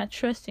 You're not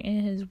trusting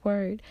in his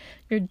word.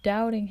 You're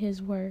doubting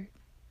his word.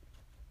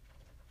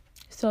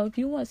 So if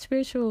you want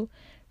spiritual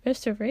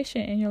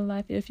restoration in your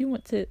life, if you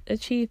want to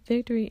achieve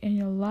victory in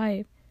your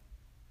life,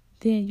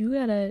 then you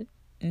gotta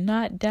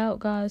not doubt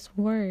God's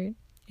word.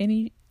 You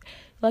need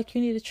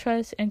to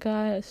trust in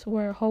God's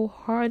word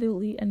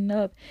wholeheartedly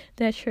enough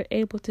that you're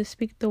able to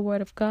speak the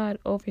word of God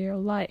over your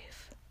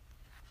life.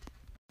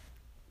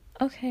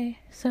 Okay,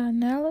 so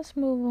now let's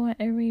move on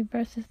and read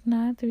verses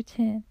 9 through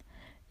 10.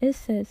 It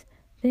says,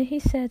 "Then he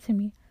said to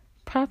me,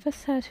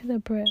 prophesy to the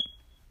breath,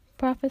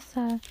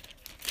 prophesy,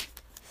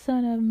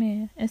 son of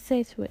man, and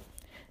say to it,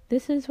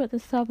 this is what the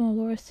sovereign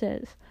Lord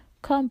says.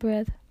 Come,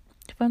 breath,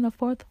 from the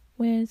fourth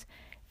winds,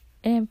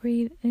 and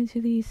breathe into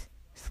these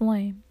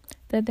slain,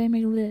 that they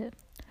may live.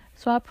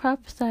 So I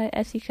prophesied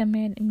as he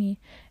commanded me,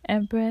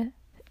 and breath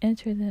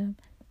entered them.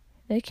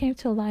 They came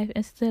to life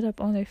and stood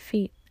up on their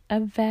feet, a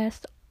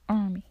vast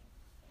army."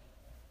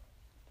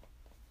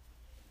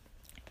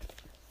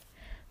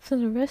 So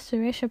the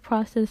restoration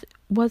process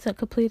wasn't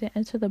completed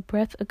until the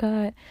breath of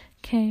God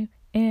came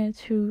in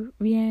to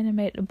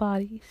reanimate the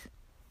bodies.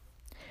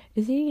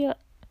 Ezekiel,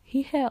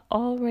 he had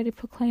already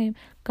proclaimed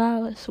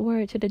God's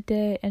word to the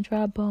dead and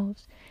dry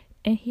bones,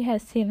 and he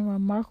had seen a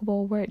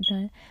remarkable work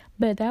done.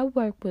 But that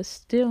work was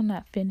still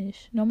not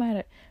finished. No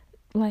matter,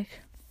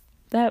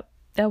 that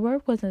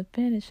work wasn't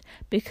finished,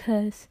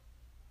 because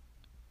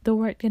the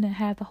work didn't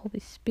have the Holy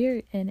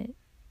Spirit in it.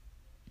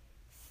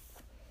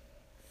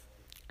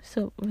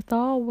 So with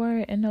all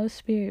word and no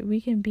spirit,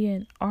 we can be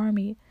an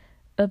army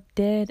of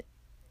dead,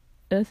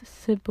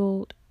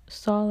 assembled,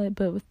 solid,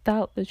 but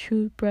without the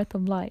true breath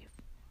of life.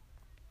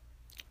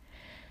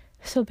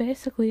 So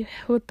basically,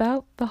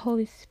 without the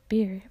Holy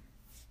Spirit,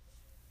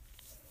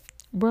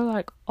 we're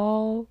like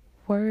all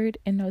word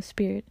and no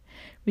spirit.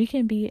 We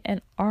can be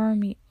an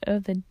army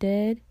of the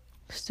dead,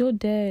 still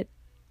dead,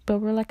 but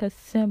we're like a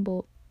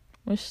symbol.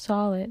 We're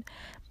solid,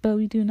 but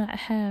we do not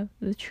have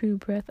the true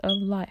breath of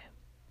life.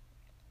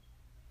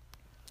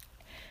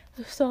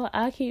 So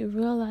I keep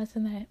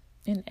realizing that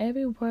in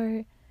every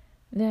word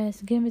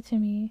that's given to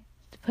me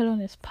to put on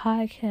this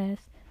podcast,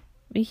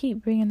 we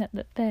keep bringing up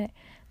the fact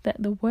that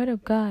the Word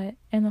of God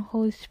and the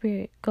Holy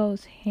Spirit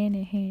goes hand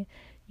in hand.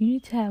 You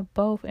need to have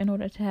both in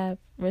order to have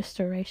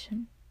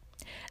restoration.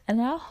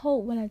 And I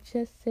hope what I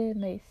just said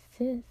made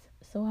sense,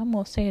 so I'm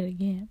going to say it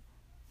again.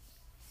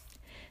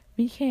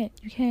 You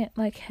can't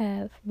like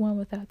have one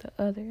without the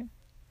other.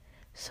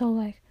 So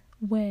like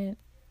when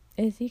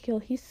Ezekiel,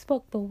 he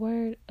spoke the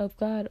word of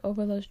God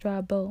over those dry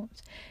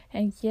bones.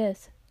 And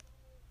yes,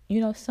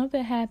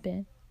 something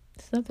happened,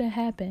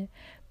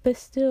 but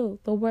still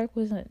the work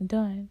wasn't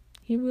done.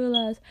 He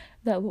realized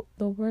that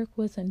the work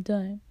wasn't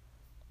done.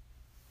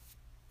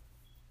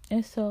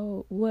 And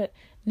so what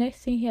next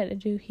thing he had to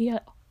do, he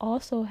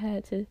also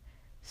had to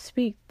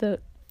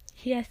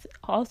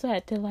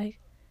like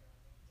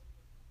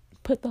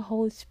put the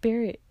Holy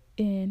Spirit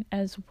in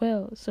as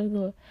well, so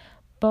the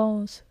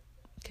bones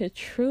could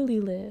truly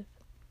live.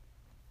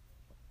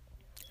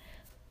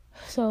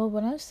 So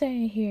what I'm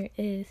saying here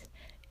is,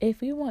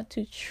 if we want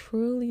to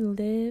truly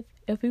live,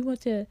 if we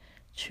want to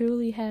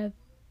truly have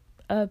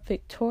a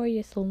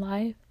victorious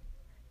life,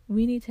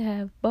 we need to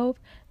have both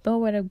the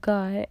Word of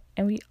God,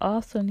 and we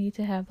also need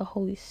to have the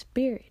Holy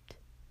Spirit,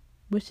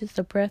 which is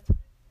the breath.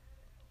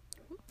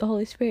 The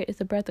Holy Spirit is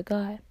the breath of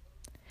God.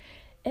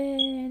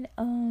 And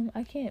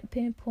I can't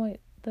pinpoint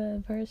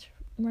the verse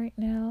right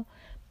now,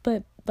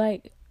 but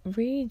like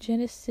read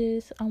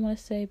Genesis, I want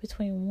to say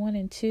between 1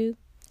 and 2,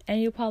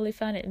 and you'll probably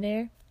find it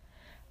there.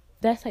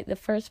 That's like the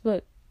first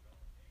book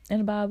in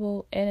the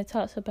Bible, and it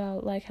talks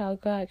about like how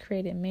God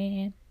created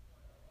man.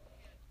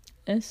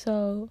 And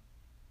so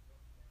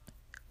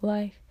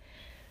like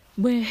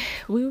when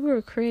we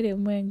were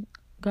created, when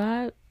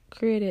God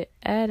created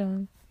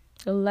Adam,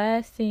 the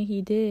last thing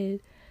he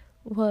did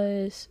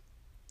was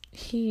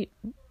he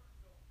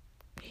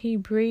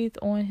breathed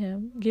on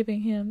him,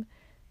 giving him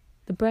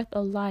the breath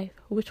of life,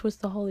 which was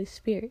the Holy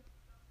Spirit.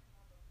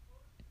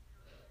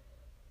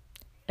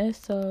 And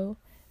so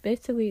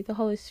basically the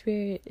Holy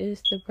Spirit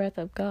is the breath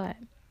of God.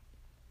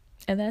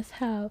 And that's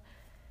how,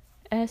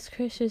 as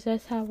Christians,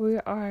 that's how we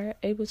are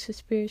able to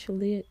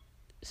spiritually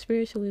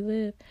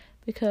live,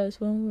 because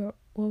when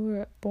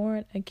we're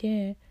born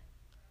again,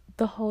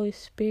 the Holy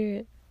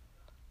Spirit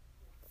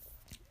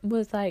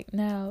was like,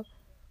 now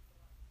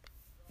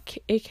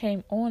it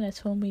came on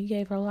us when we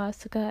gave our lives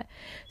to God.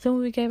 So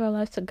when we gave our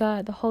lives to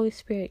God, the Holy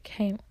Spirit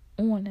came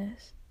on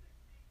us.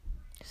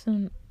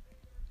 So,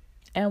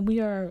 and we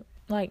are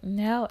like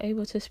now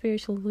able to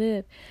spiritually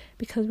live,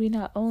 because we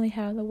not only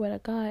have the Word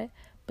of God,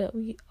 but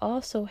we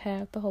also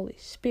have the Holy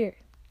Spirit.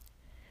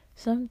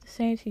 So I'm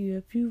saying to you,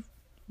 if you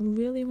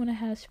really want to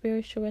have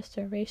spiritual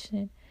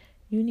restoration,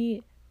 you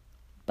need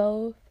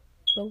both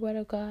the Word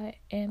of God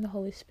and the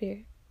Holy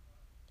Spirit.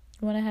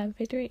 You want to have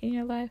victory in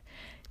your life,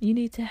 you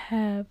need to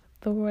have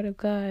the Word of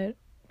God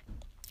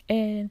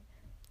and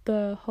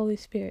the Holy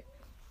Spirit.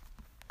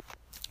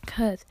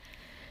 Because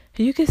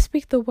you can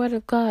speak the Word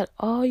of God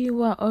all you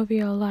want over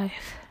your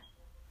life,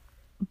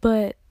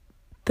 but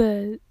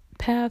the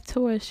path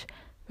towards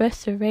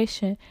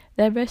restoration,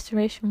 that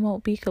restoration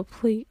won't be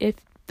complete if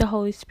the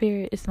Holy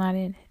Spirit is not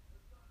in it.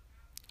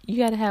 You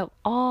got to have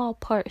all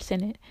parts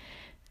in it.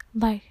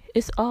 Like,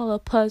 it's all a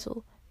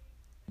puzzle.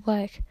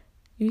 Like,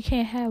 you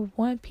can't have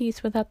one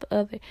piece without the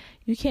other.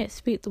 You can't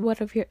speak the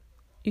word of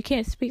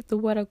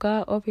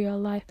God over your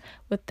life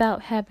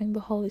without having the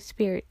Holy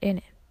Spirit in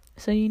it.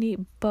 So you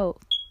need both.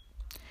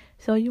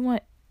 So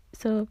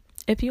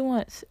if you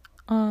want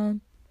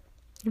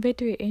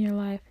victory in your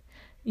life,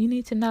 you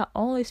need to not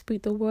only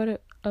speak the word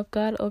of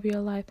God over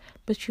your life,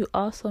 but you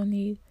also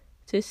need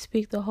to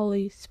speak the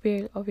Holy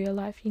Spirit over your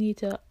life. You need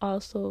to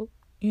also,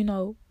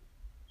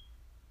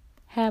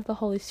 have the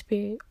Holy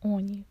Spirit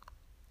on you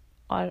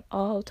at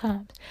all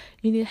times.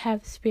 You need to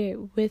have the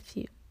Spirit with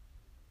you.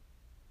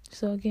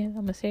 So again, I'm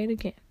going to say it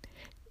again,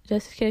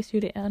 just in case you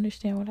didn't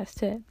understand what I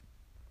said.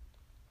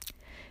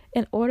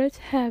 In order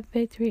to have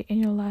victory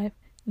in your life,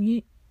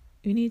 you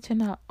need to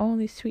not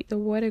only speak the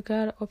Word of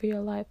God over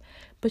your life,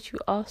 but you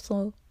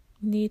also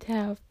need to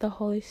have the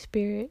Holy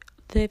Spirit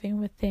living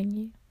within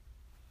you.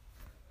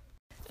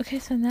 Okay,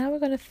 so now we're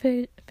going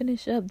to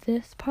finish up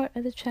this part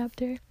of the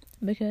chapter,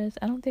 because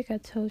I don't think I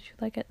told you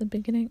like at the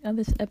beginning of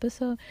this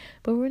episode,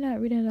 but we're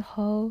not reading the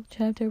whole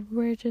chapter.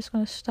 We're just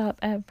going to stop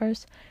at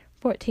verse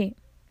 14.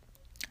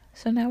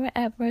 So now we're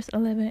at verse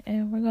 11,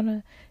 and we're going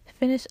to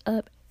finish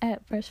up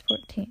at verse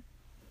 14.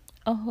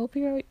 I hope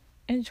you're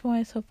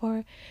enjoying so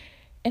far.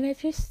 And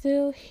if you're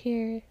still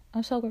here,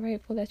 I'm so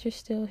grateful that you're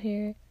still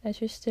here, that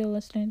you're still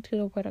listening to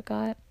the Word of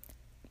God.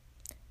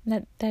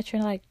 That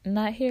you're like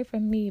not here for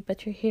me,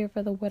 but you're here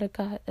for the Word of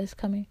God that's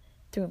coming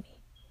through me.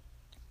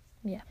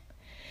 Yeah.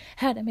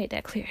 Had to make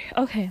that clear.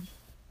 Okay.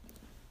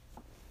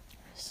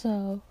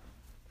 So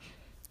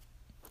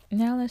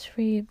now let's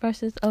read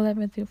verses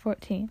 11 through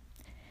 14.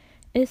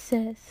 It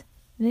says,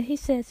 Then he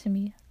said to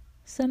me,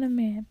 Son of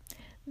man,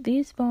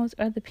 these bones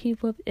are the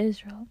people of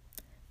Israel.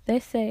 They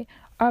say,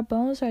 Our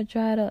bones are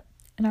dried up,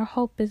 and our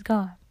hope is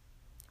gone.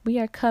 We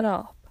are cut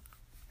off.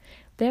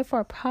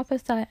 Therefore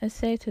prophesy and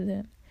say to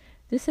them,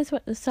 This is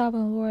what the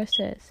sovereign Lord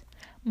says.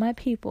 My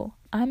people,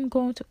 I am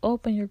going to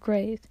open your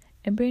graves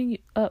and bring you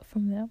up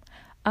from them.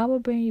 I will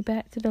bring you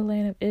back to the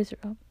land of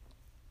Israel.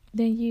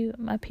 Then you,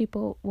 my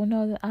people, will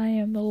know that I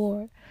am the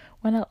Lord,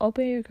 when I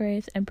open your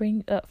graves and bring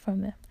you up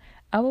from them.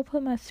 I will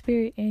put my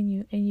spirit in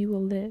you, and you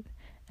will live,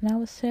 and I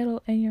will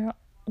settle in your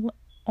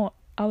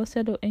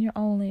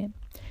own land.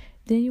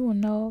 Then you will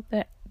know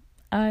that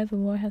I, the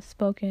Lord, have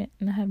spoken,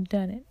 and I have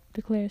done it,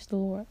 declares the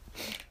Lord.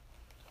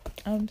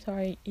 I'm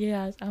sorry, you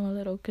guys, I'm a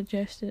little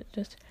congested.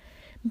 Just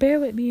bear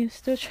with me. I'm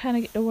still trying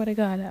to get the Word of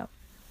God out.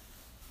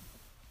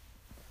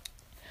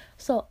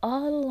 So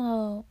all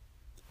along,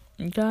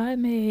 God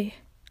made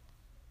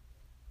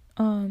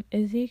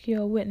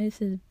Ezekiel witness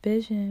his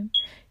vision.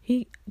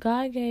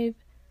 God gave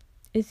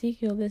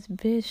Ezekiel this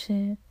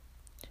vision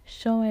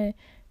showing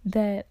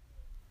that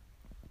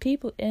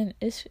people in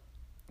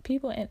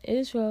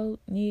Israel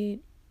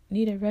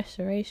needed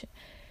restoration.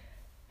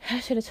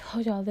 I should have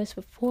told y'all this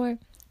before,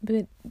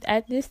 but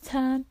at this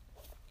time,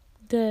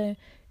 the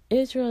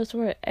Israelites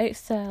were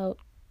exiled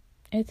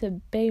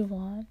into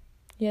Babylon.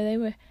 Yeah, they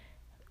were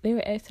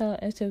exiled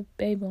into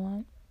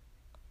Babylon.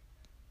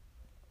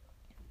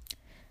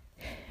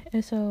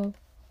 And so,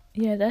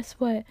 yeah, that's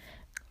what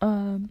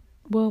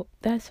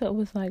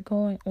was like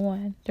going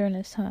on during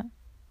this time.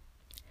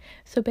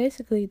 So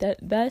basically,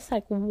 that's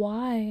like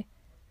why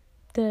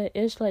the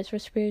Israelites were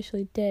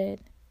spiritually dead.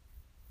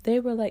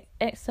 They were like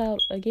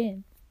exiled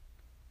again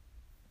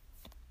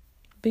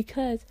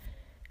because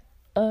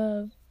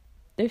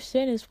their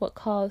sin is what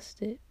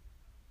caused it.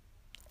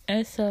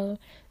 And so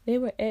they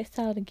were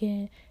exiled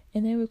again,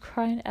 and they were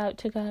crying out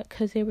to God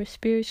because they were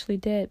spiritually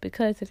dead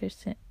because of their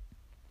sin.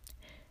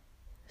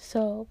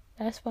 So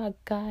that's why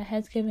God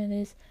has given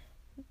this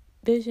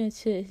vision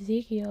to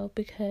Ezekiel,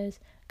 because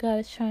God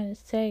is trying to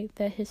say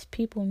that his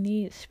people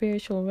need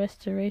spiritual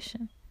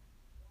restoration.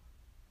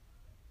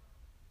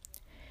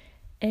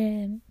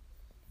 And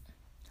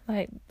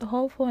like the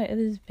whole point of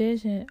this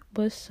vision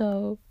was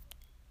so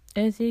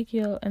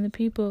Ezekiel and the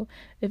people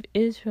of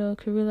Israel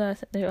could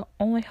realize that their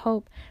only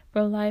hope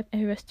for life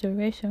and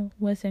restoration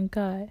was in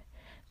God.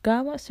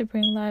 God wants to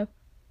bring life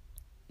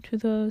to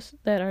those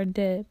that are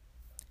dead,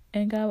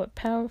 and God would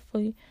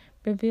powerfully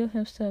reveal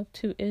himself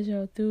to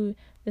Israel through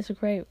this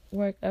great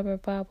work of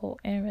revival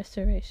and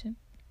restoration.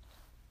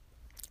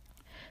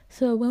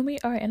 So when we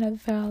are in a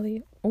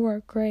valley or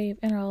a grave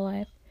in our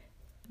life,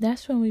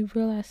 that's when we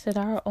realize that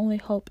our only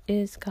hope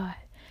is God.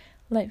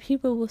 Like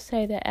people will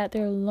say that at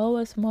their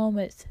lowest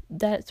moments,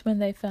 that's when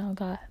they found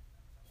God.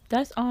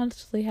 That's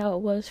honestly how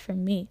it was for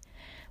me.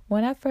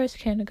 When I first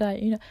came to God,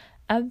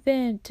 I've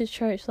been to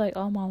church like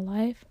all my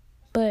life,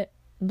 but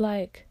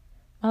like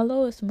my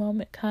lowest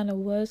moment kind of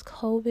was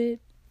COVID.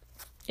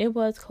 It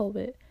was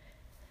COVID.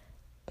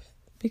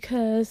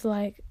 Because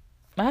like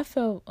I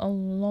felt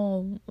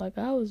alone, like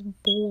I was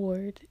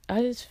bored.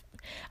 I just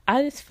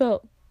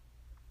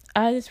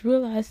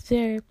realized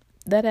there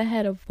that I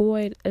had a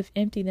void of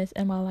emptiness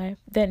in my life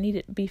that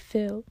needed to be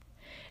filled.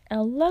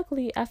 And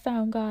luckily I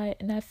found God,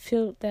 and I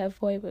filled that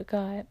void with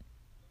God.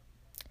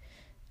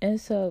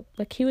 And so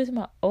like he was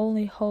my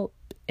only hope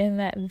in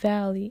that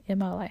valley in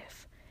my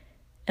life.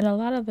 And a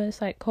lot of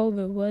us, like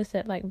COVID was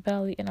that like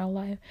valley in our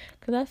life.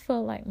 Because I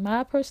felt like,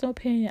 my personal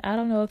opinion, I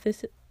don't know if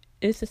this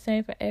is the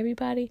same for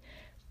everybody,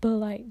 but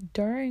like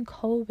during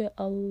COVID,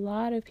 a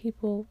lot of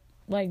people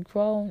like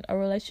grown a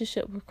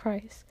relationship with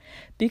Christ,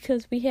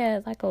 because we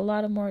had like a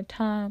lot of more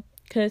time,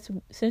 because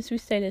since we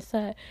stayed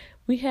inside,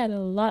 we had a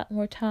lot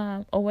more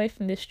time away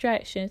from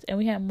distractions, and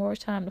we had more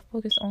time to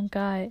focus on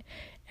God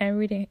and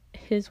reading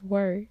his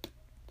word.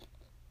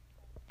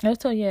 And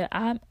so yeah,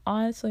 I'm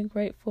honestly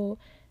grateful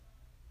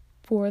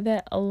for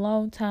that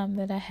alone time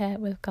that I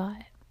had with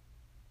God.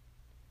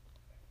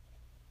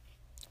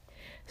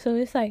 So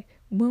it's like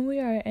when we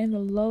are in the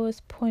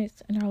lowest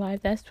points in our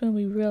life, that's when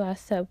we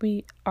realize that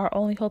our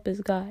only hope is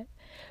God.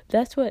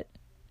 That's what,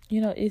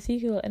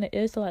 Ezekiel and the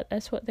Israelites,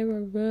 that's what they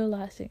were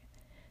realizing.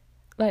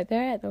 Like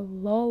they're at the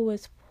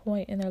lowest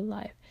point in their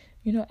life.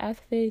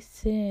 After they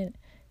sinned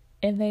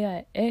and they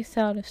got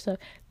exiled and stuff,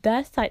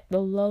 that's like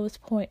the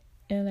lowest point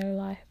in their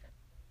life.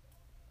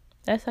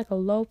 That's like a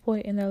low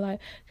point in their life,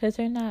 because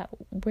they're not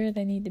where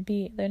they need to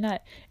be. They're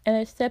not, and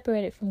they're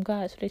separated from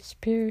God, so they're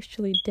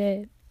spiritually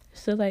dead.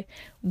 So like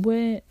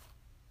when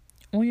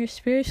you're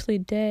spiritually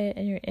dead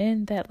and you're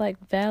in that like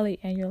valley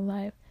in your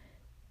life,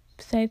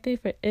 same thing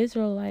for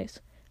Israelites.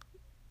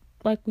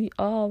 like we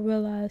all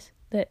realize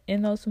that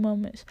in those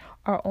moments,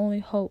 our only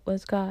hope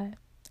was God.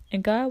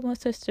 And God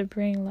wants us to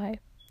bring life.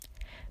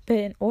 But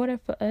in order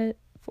for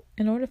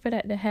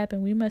that to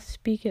happen, we must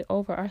speak it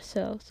over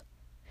ourselves.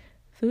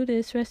 Through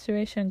this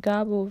restoration,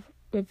 God will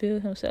reveal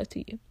himself to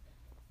you.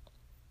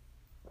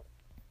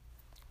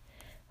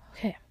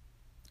 Okay.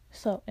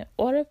 So, in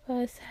order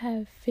for us to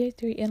have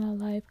victory in our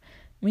life,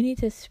 we need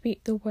to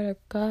speak the word of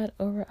God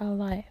over our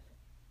life.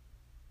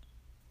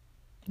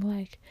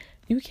 Like,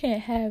 you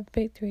can't have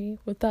victory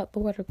without the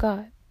word of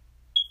God.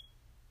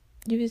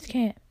 You just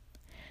can't.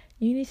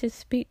 You need to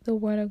speak the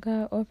word of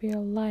God over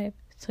your life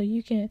so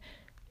you can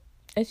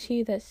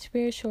achieve that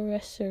spiritual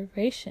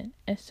restoration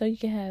and so you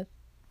can have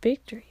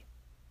victory.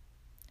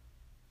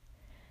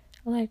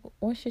 Like,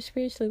 once you're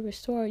spiritually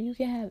restored,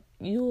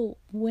 you'll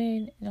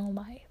win in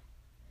life.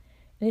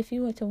 And if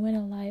you want to win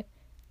in life,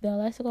 then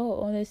let's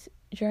go on this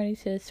journey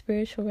to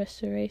spiritual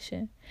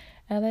restoration.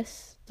 And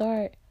let's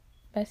start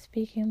by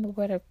speaking the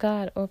word of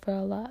God over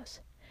our lives.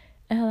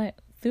 And like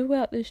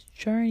throughout this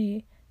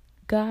journey,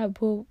 God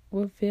will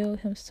reveal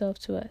himself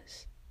to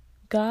us.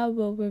 God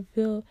will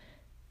reveal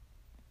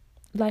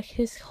like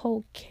his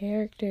whole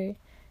character.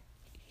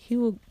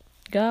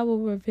 God will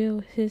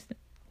reveal his.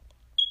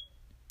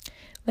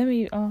 Let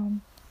me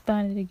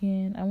find it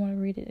again. I want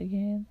to read it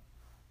again.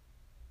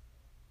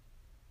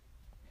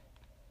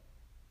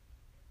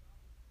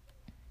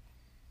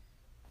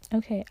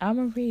 Okay,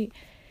 I'm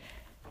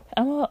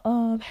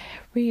gonna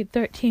read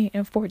 13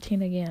 and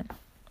 14 again.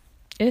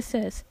 It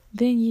says,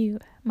 "Then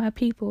you, my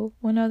people,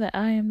 will know that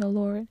I am the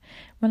Lord,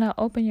 when I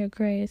open your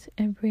graves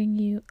and bring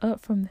you up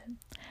from them.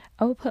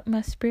 I will put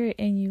my spirit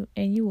in you,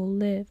 and you will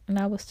live, and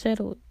I will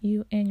settle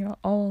you in your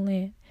own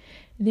land.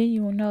 Then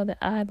you will know that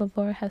I, the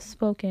Lord, have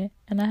spoken,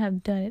 and I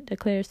have done it,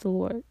 declares the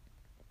Lord."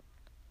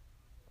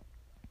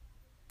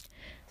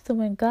 So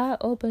when God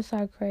opens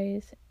our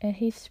graves and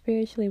he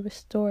spiritually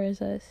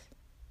restores us,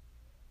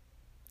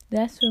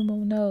 that's when we'll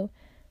know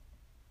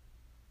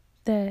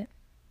that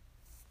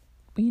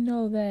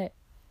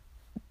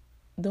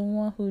the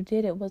one who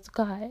did it was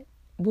God.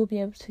 We'll be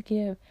able to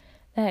give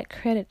that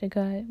credit to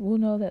God. We'll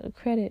know that the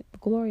credit, the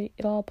glory,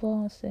 it all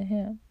belongs to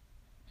him.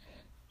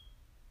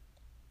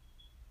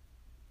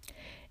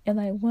 And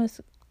like once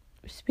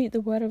we speak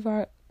the word of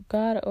our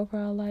God over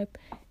our life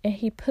and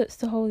he puts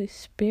the Holy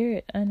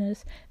Spirit in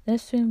us,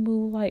 that's when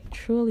we'll like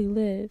truly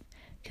live.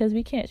 Because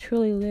we can't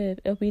truly live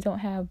if we don't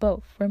have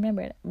both.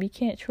 Remember that. We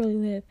can't truly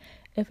live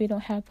if we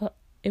don't have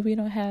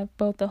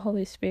both the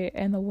Holy Spirit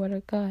and the Word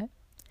of God.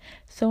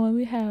 So when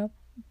we have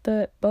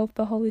both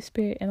the Holy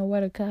Spirit and the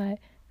Word of God,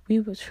 we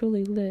will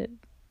truly live.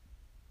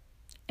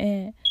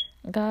 And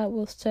God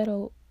will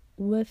settle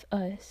with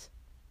us.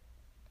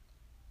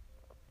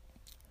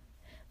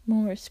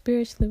 When we're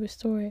spiritually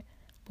restored,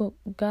 but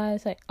God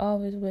is like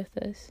always with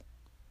us.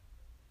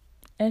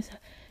 And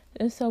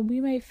so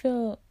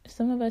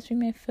some of us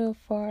may feel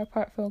far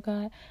apart from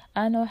God.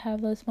 I know I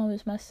have those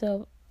moments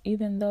myself,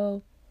 even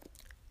though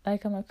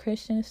like I'm a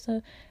Christian and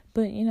stuff.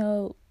 But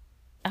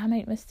I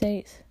make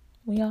mistakes.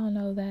 We all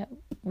know that.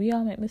 We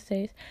all make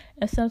mistakes.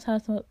 And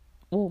sometimes,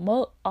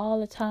 all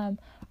the time,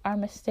 our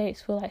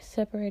mistakes will like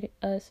separate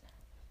us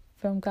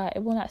from God.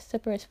 It will not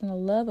separate us from the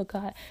love of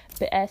God.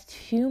 But as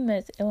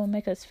humans, it will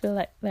make us feel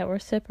like that we're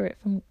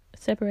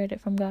separated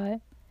from God.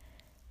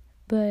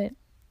 But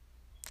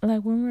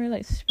like when we're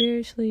like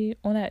spiritually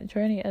on that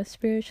journey of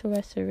spiritual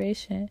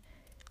restoration,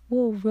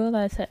 we'll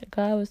realize that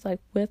God was like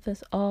with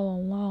us all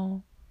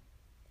along.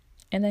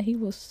 And that he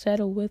will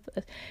settle with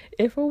us.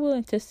 If we're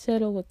willing to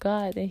settle with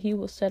God, then he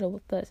will settle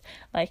with us.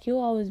 Like he'll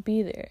always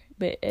be there.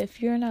 But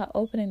if you're not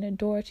opening the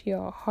door to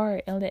your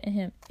heart and letting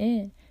him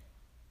in,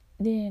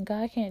 then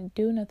God can't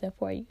do nothing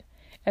for you.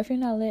 If you're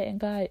not letting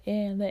God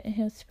in, letting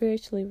him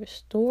spiritually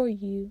restore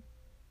you,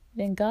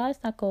 then God's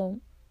not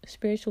going to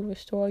spiritually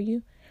restore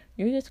you.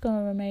 You're just going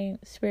to remain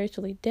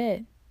spiritually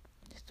dead.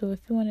 So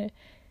if you want to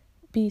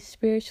be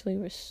spiritually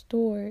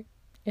restored,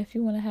 if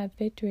you want to have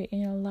victory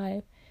in your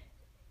life,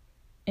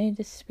 and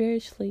to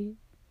spiritually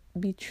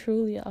be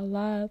truly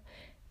alive,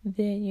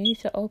 then you need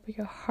to open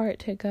your heart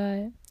to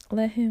God.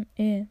 Let him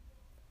in.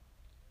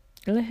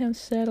 Let him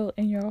settle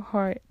in your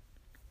heart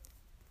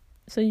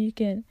so you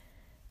can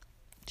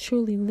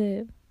truly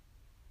live.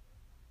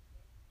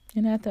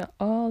 And after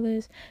all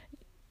this,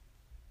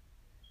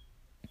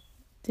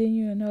 then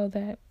you'll know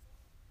that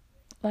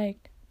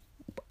like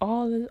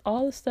all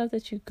the stuff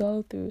that you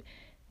go through,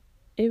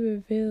 it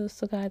reveals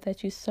to God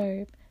that you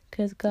serve,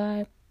 because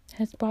God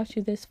has brought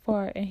you this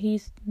far and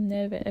he's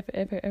never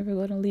ever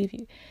going to leave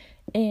you.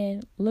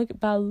 And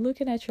by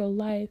looking at your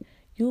life,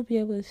 you'll be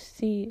able to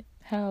see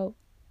how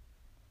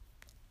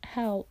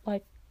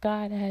like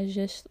God has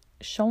just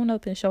shown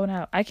up and shown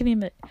out. I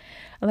can't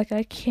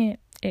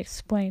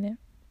explain it.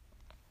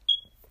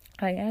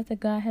 Like after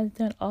God has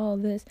done all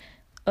this,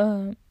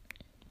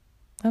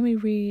 let me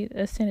read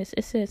a sentence.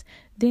 It says,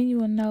 "Then you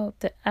will know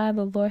that I,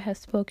 the Lord, have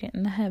spoken,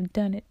 and I have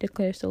done it,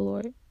 declares the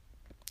Lord."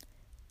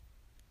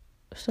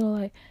 So,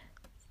 like,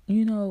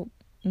 when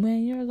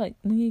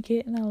you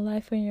get in a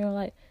life when you're,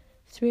 like,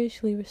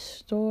 spiritually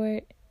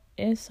restored,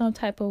 in some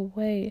type of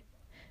way,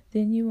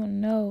 then you will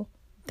know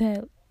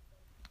that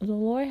the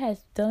Lord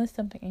has done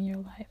something in your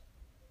life.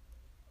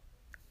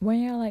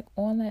 When you're like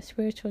on that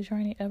spiritual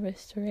journey of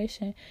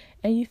restoration,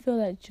 and you feel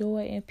that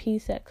joy and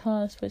peace that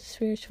comes with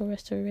spiritual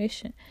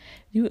restoration,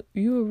 you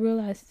will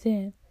realize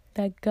then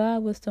that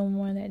God was the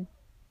one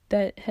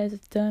that has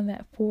done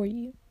that for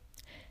you.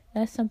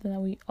 That's something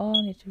that we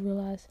all need to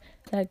realize,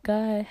 that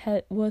God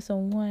was the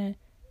one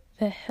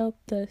that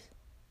helped us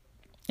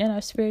in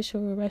our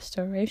spiritual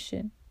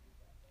restoration.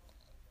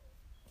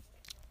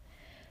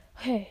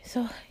 Okay,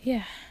 so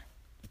yeah,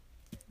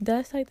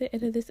 that's like the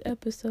end of this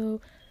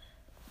episode.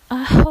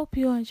 I hope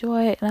you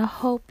enjoy it, and I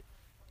hope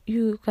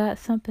you got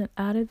something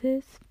out of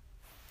this.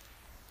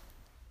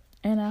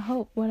 And I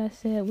hope what I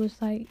said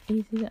was like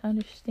easy to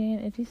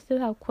understand. If you still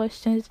have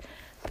questions,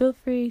 feel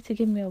free to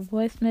give me a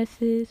voice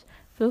message.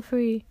 Feel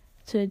free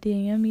to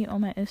DM me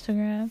on my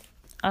Instagram.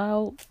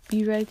 I'll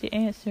be ready to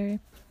answer.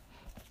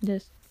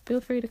 Just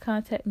feel free to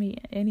contact me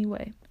in any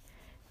way.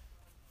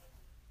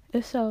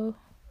 If so,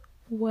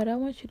 what I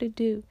want you to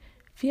do,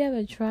 if you have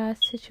a dry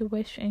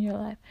situation in your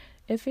life,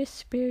 if you're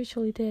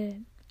spiritually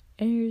dead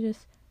and you're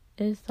just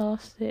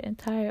exhausted and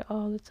tired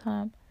all the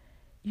time,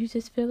 you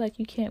just feel like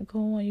you can't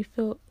go on, you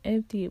feel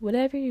empty,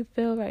 whatever you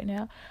feel right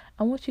now,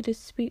 I want you to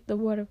speak the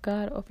word of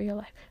God over your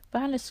life.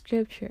 Find a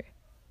scripture.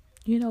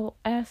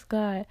 Ask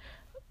God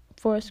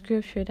for a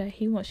scripture that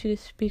He wants you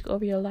to speak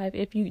over your life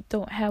if you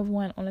don't have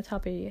one on the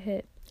top of your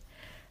head.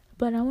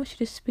 But I want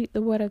you to speak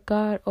the word of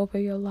God over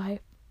your life.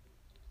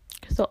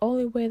 Because the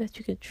only way that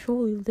you can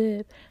truly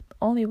live, the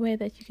only way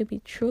that you can be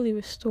truly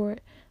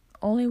restored, the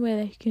only way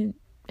that you can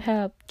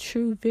have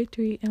true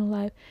victory in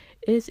life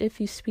is if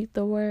you speak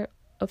the word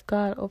of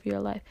God over your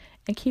life.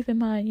 And keep in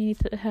mind, you need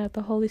to have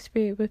the Holy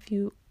Spirit with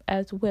you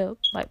as well.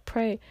 Like,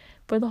 pray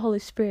for the Holy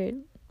Spirit.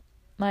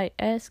 Like,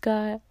 ask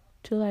God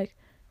to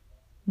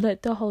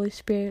let the Holy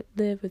Spirit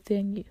live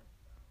within you.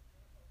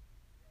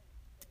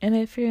 And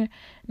if you're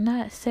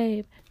not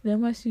saved,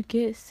 then once you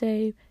get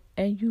saved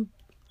and you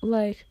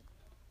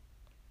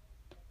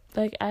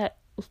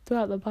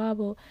throughout the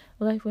Bible,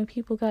 like when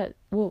people got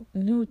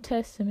New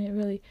Testament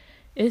really,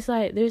 it's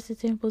like there's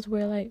examples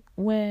where like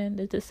when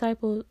the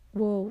disciples,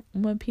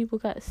 when people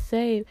got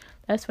saved,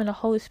 that's when the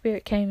Holy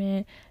Spirit came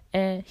in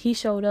and He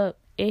showed up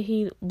and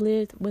He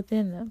lived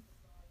within them.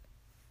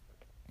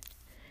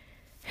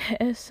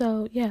 And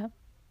so yeah,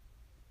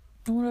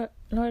 in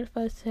order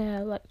for us to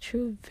have like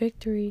true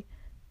victory,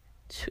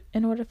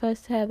 in order for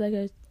us to have like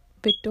a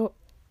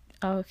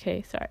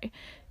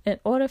in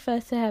order for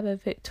us to have a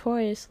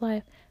victorious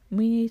life,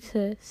 we need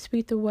to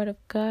speak the word of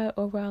God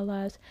over our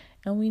lives,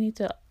 and we need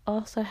to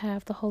also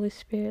have the Holy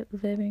Spirit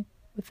living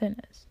within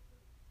us.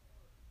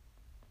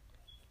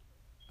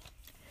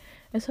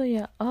 And so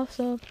yeah,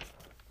 also,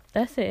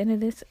 that's the end of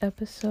this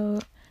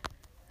episode.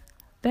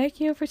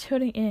 Thank you for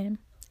tuning in.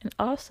 And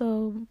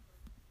also,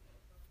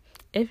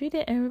 if you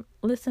didn't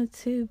listen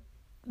to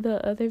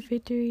the other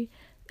victory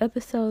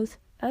episodes,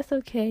 that's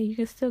okay. You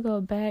can still go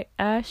back.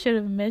 I should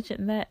have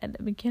mentioned that at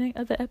the beginning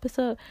of the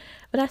episode,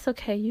 but that's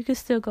okay. You can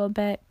still go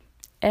back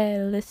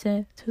and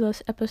listen to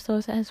those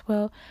episodes as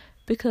well,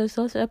 because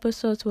those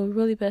episodes will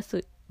really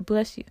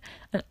bless you.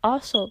 And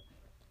also,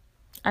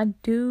 I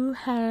do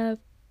have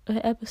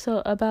an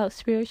episode about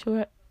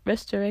spiritual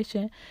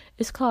restoration.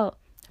 It's called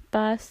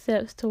 5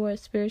 Steps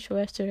Towards Spiritual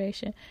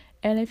Restoration.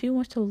 And if you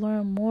want to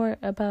learn more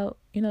about,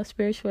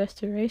 spiritual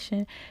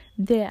restoration,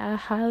 then I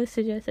highly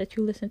suggest that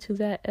you listen to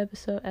that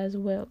episode as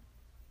well.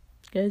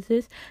 Because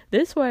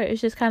this word is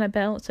just kind of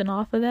bouncing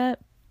off of that.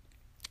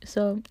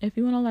 So if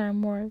you want to learn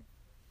more,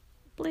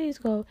 please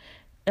go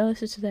and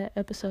listen to that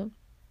episode.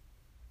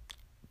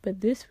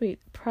 But this week,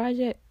 the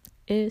project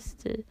is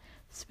to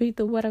speak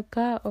the word of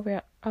God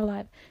over our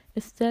life.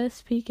 Instead of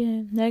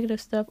speaking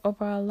negative stuff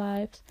over our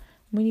lives,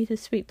 we need to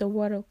speak the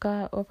word of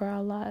God over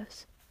our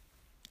lives.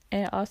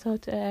 And also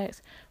to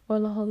ask for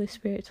the Holy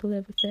Spirit to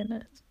live within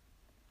us.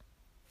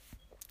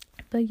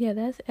 But yeah,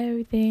 that's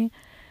everything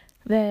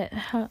that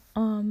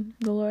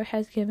the Lord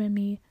has given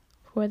me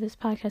for this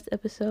podcast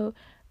episode.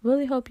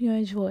 Really hope you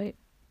enjoyed.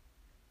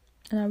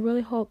 And I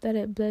really hope that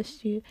it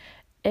blessed you.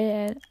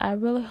 And I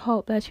really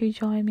hope that you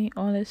join me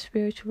on this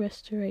spiritual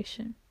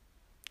restoration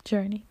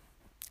journey.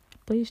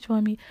 Please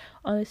join me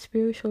on this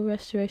spiritual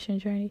restoration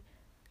journey.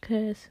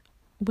 Because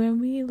when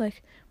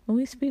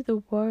we speak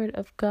the word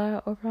of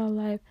God over our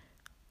life,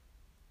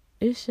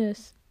 it's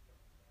just,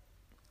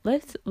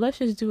 let's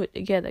just do it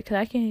together. Because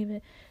I can't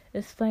even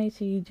explain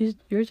to you.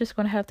 You're just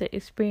going to have to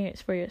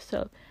experience for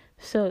yourself.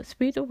 So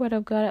speak the word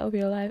of God over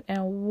your life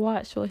and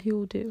watch what He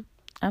will do.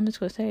 I'm just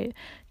going to say it.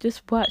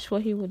 Just watch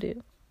what He will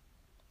do.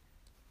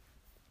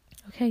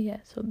 Okay, yeah.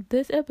 So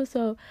this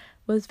episode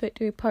was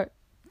Victory Part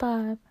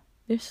 5.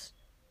 There's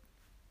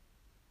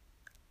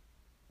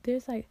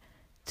like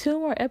 2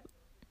 more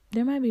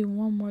there might be 2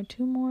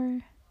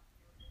 more.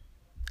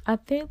 I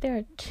think there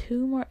are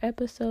 2 more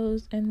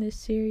episodes in this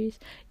series.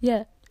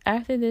 Yeah,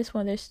 after this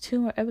one, there's 2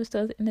 more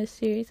episodes in this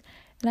series.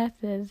 And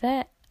after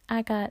that,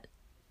 I got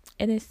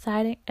an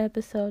exciting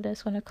episode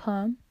that's going to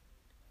come.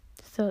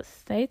 So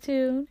stay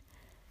tuned.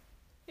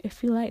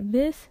 if you like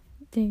this,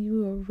 then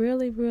you will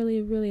really,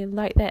 really, really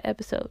like that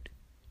episode.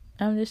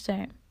 I'm just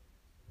saying.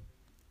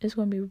 It's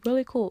going to be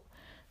really cool.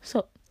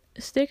 So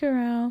stick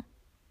around.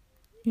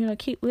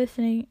 Keep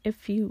listening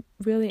if you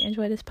really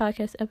enjoy this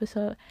podcast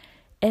episode.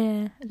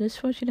 And I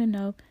just want you to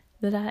know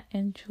that I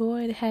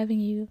enjoyed having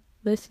you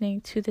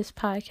listening to this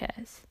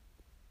podcast.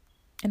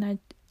 And I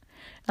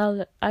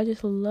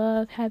just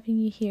love having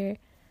you here,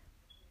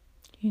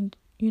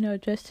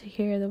 just to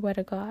hear the word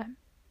of God.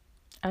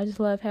 I just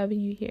love having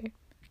you here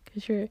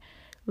because you're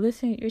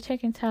listening, you're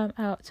taking time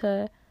out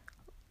to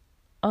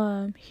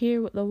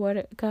hear what the word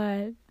of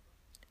God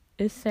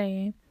is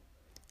saying.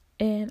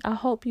 And I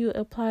hope you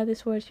apply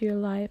this word to your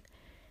life.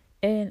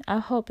 And I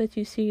hope that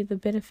you see the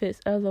benefits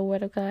of the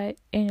word of God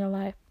in your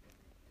life.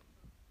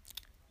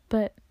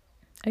 But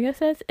I guess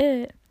that's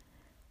it.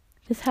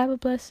 Just have a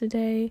blessed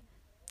day.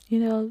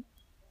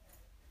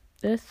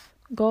 Let's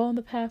go on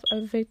the path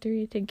of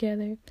victory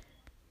together.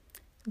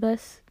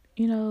 Let's,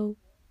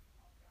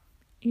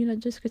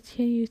 just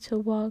continue to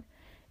walk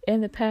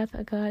in the path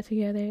of God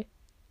together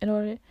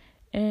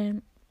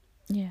and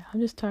I'm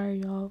just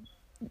tired, y'all.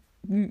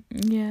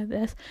 Yeah,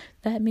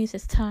 that means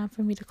it's time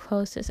for me to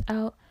close this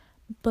out.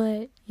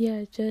 But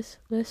yeah, just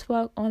let's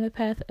walk on the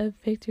path of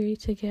victory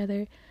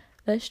together.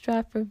 Let's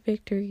strive for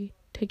victory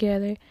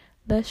together.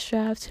 Let's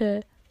strive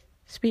to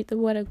speak the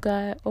word of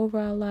God over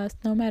our lives,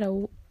 no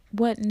matter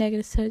what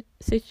negative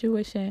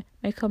situation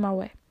may come our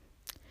way.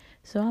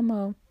 So I'm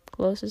gonna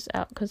close this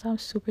out because I'm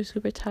super,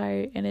 super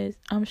tired and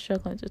I'm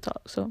struggling to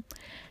talk. So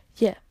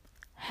yeah,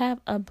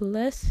 have a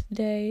blessed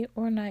day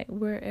or night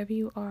wherever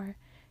you are,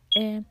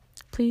 and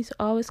please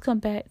always come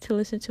back to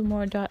listen to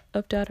more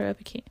of Daughter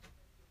of a King.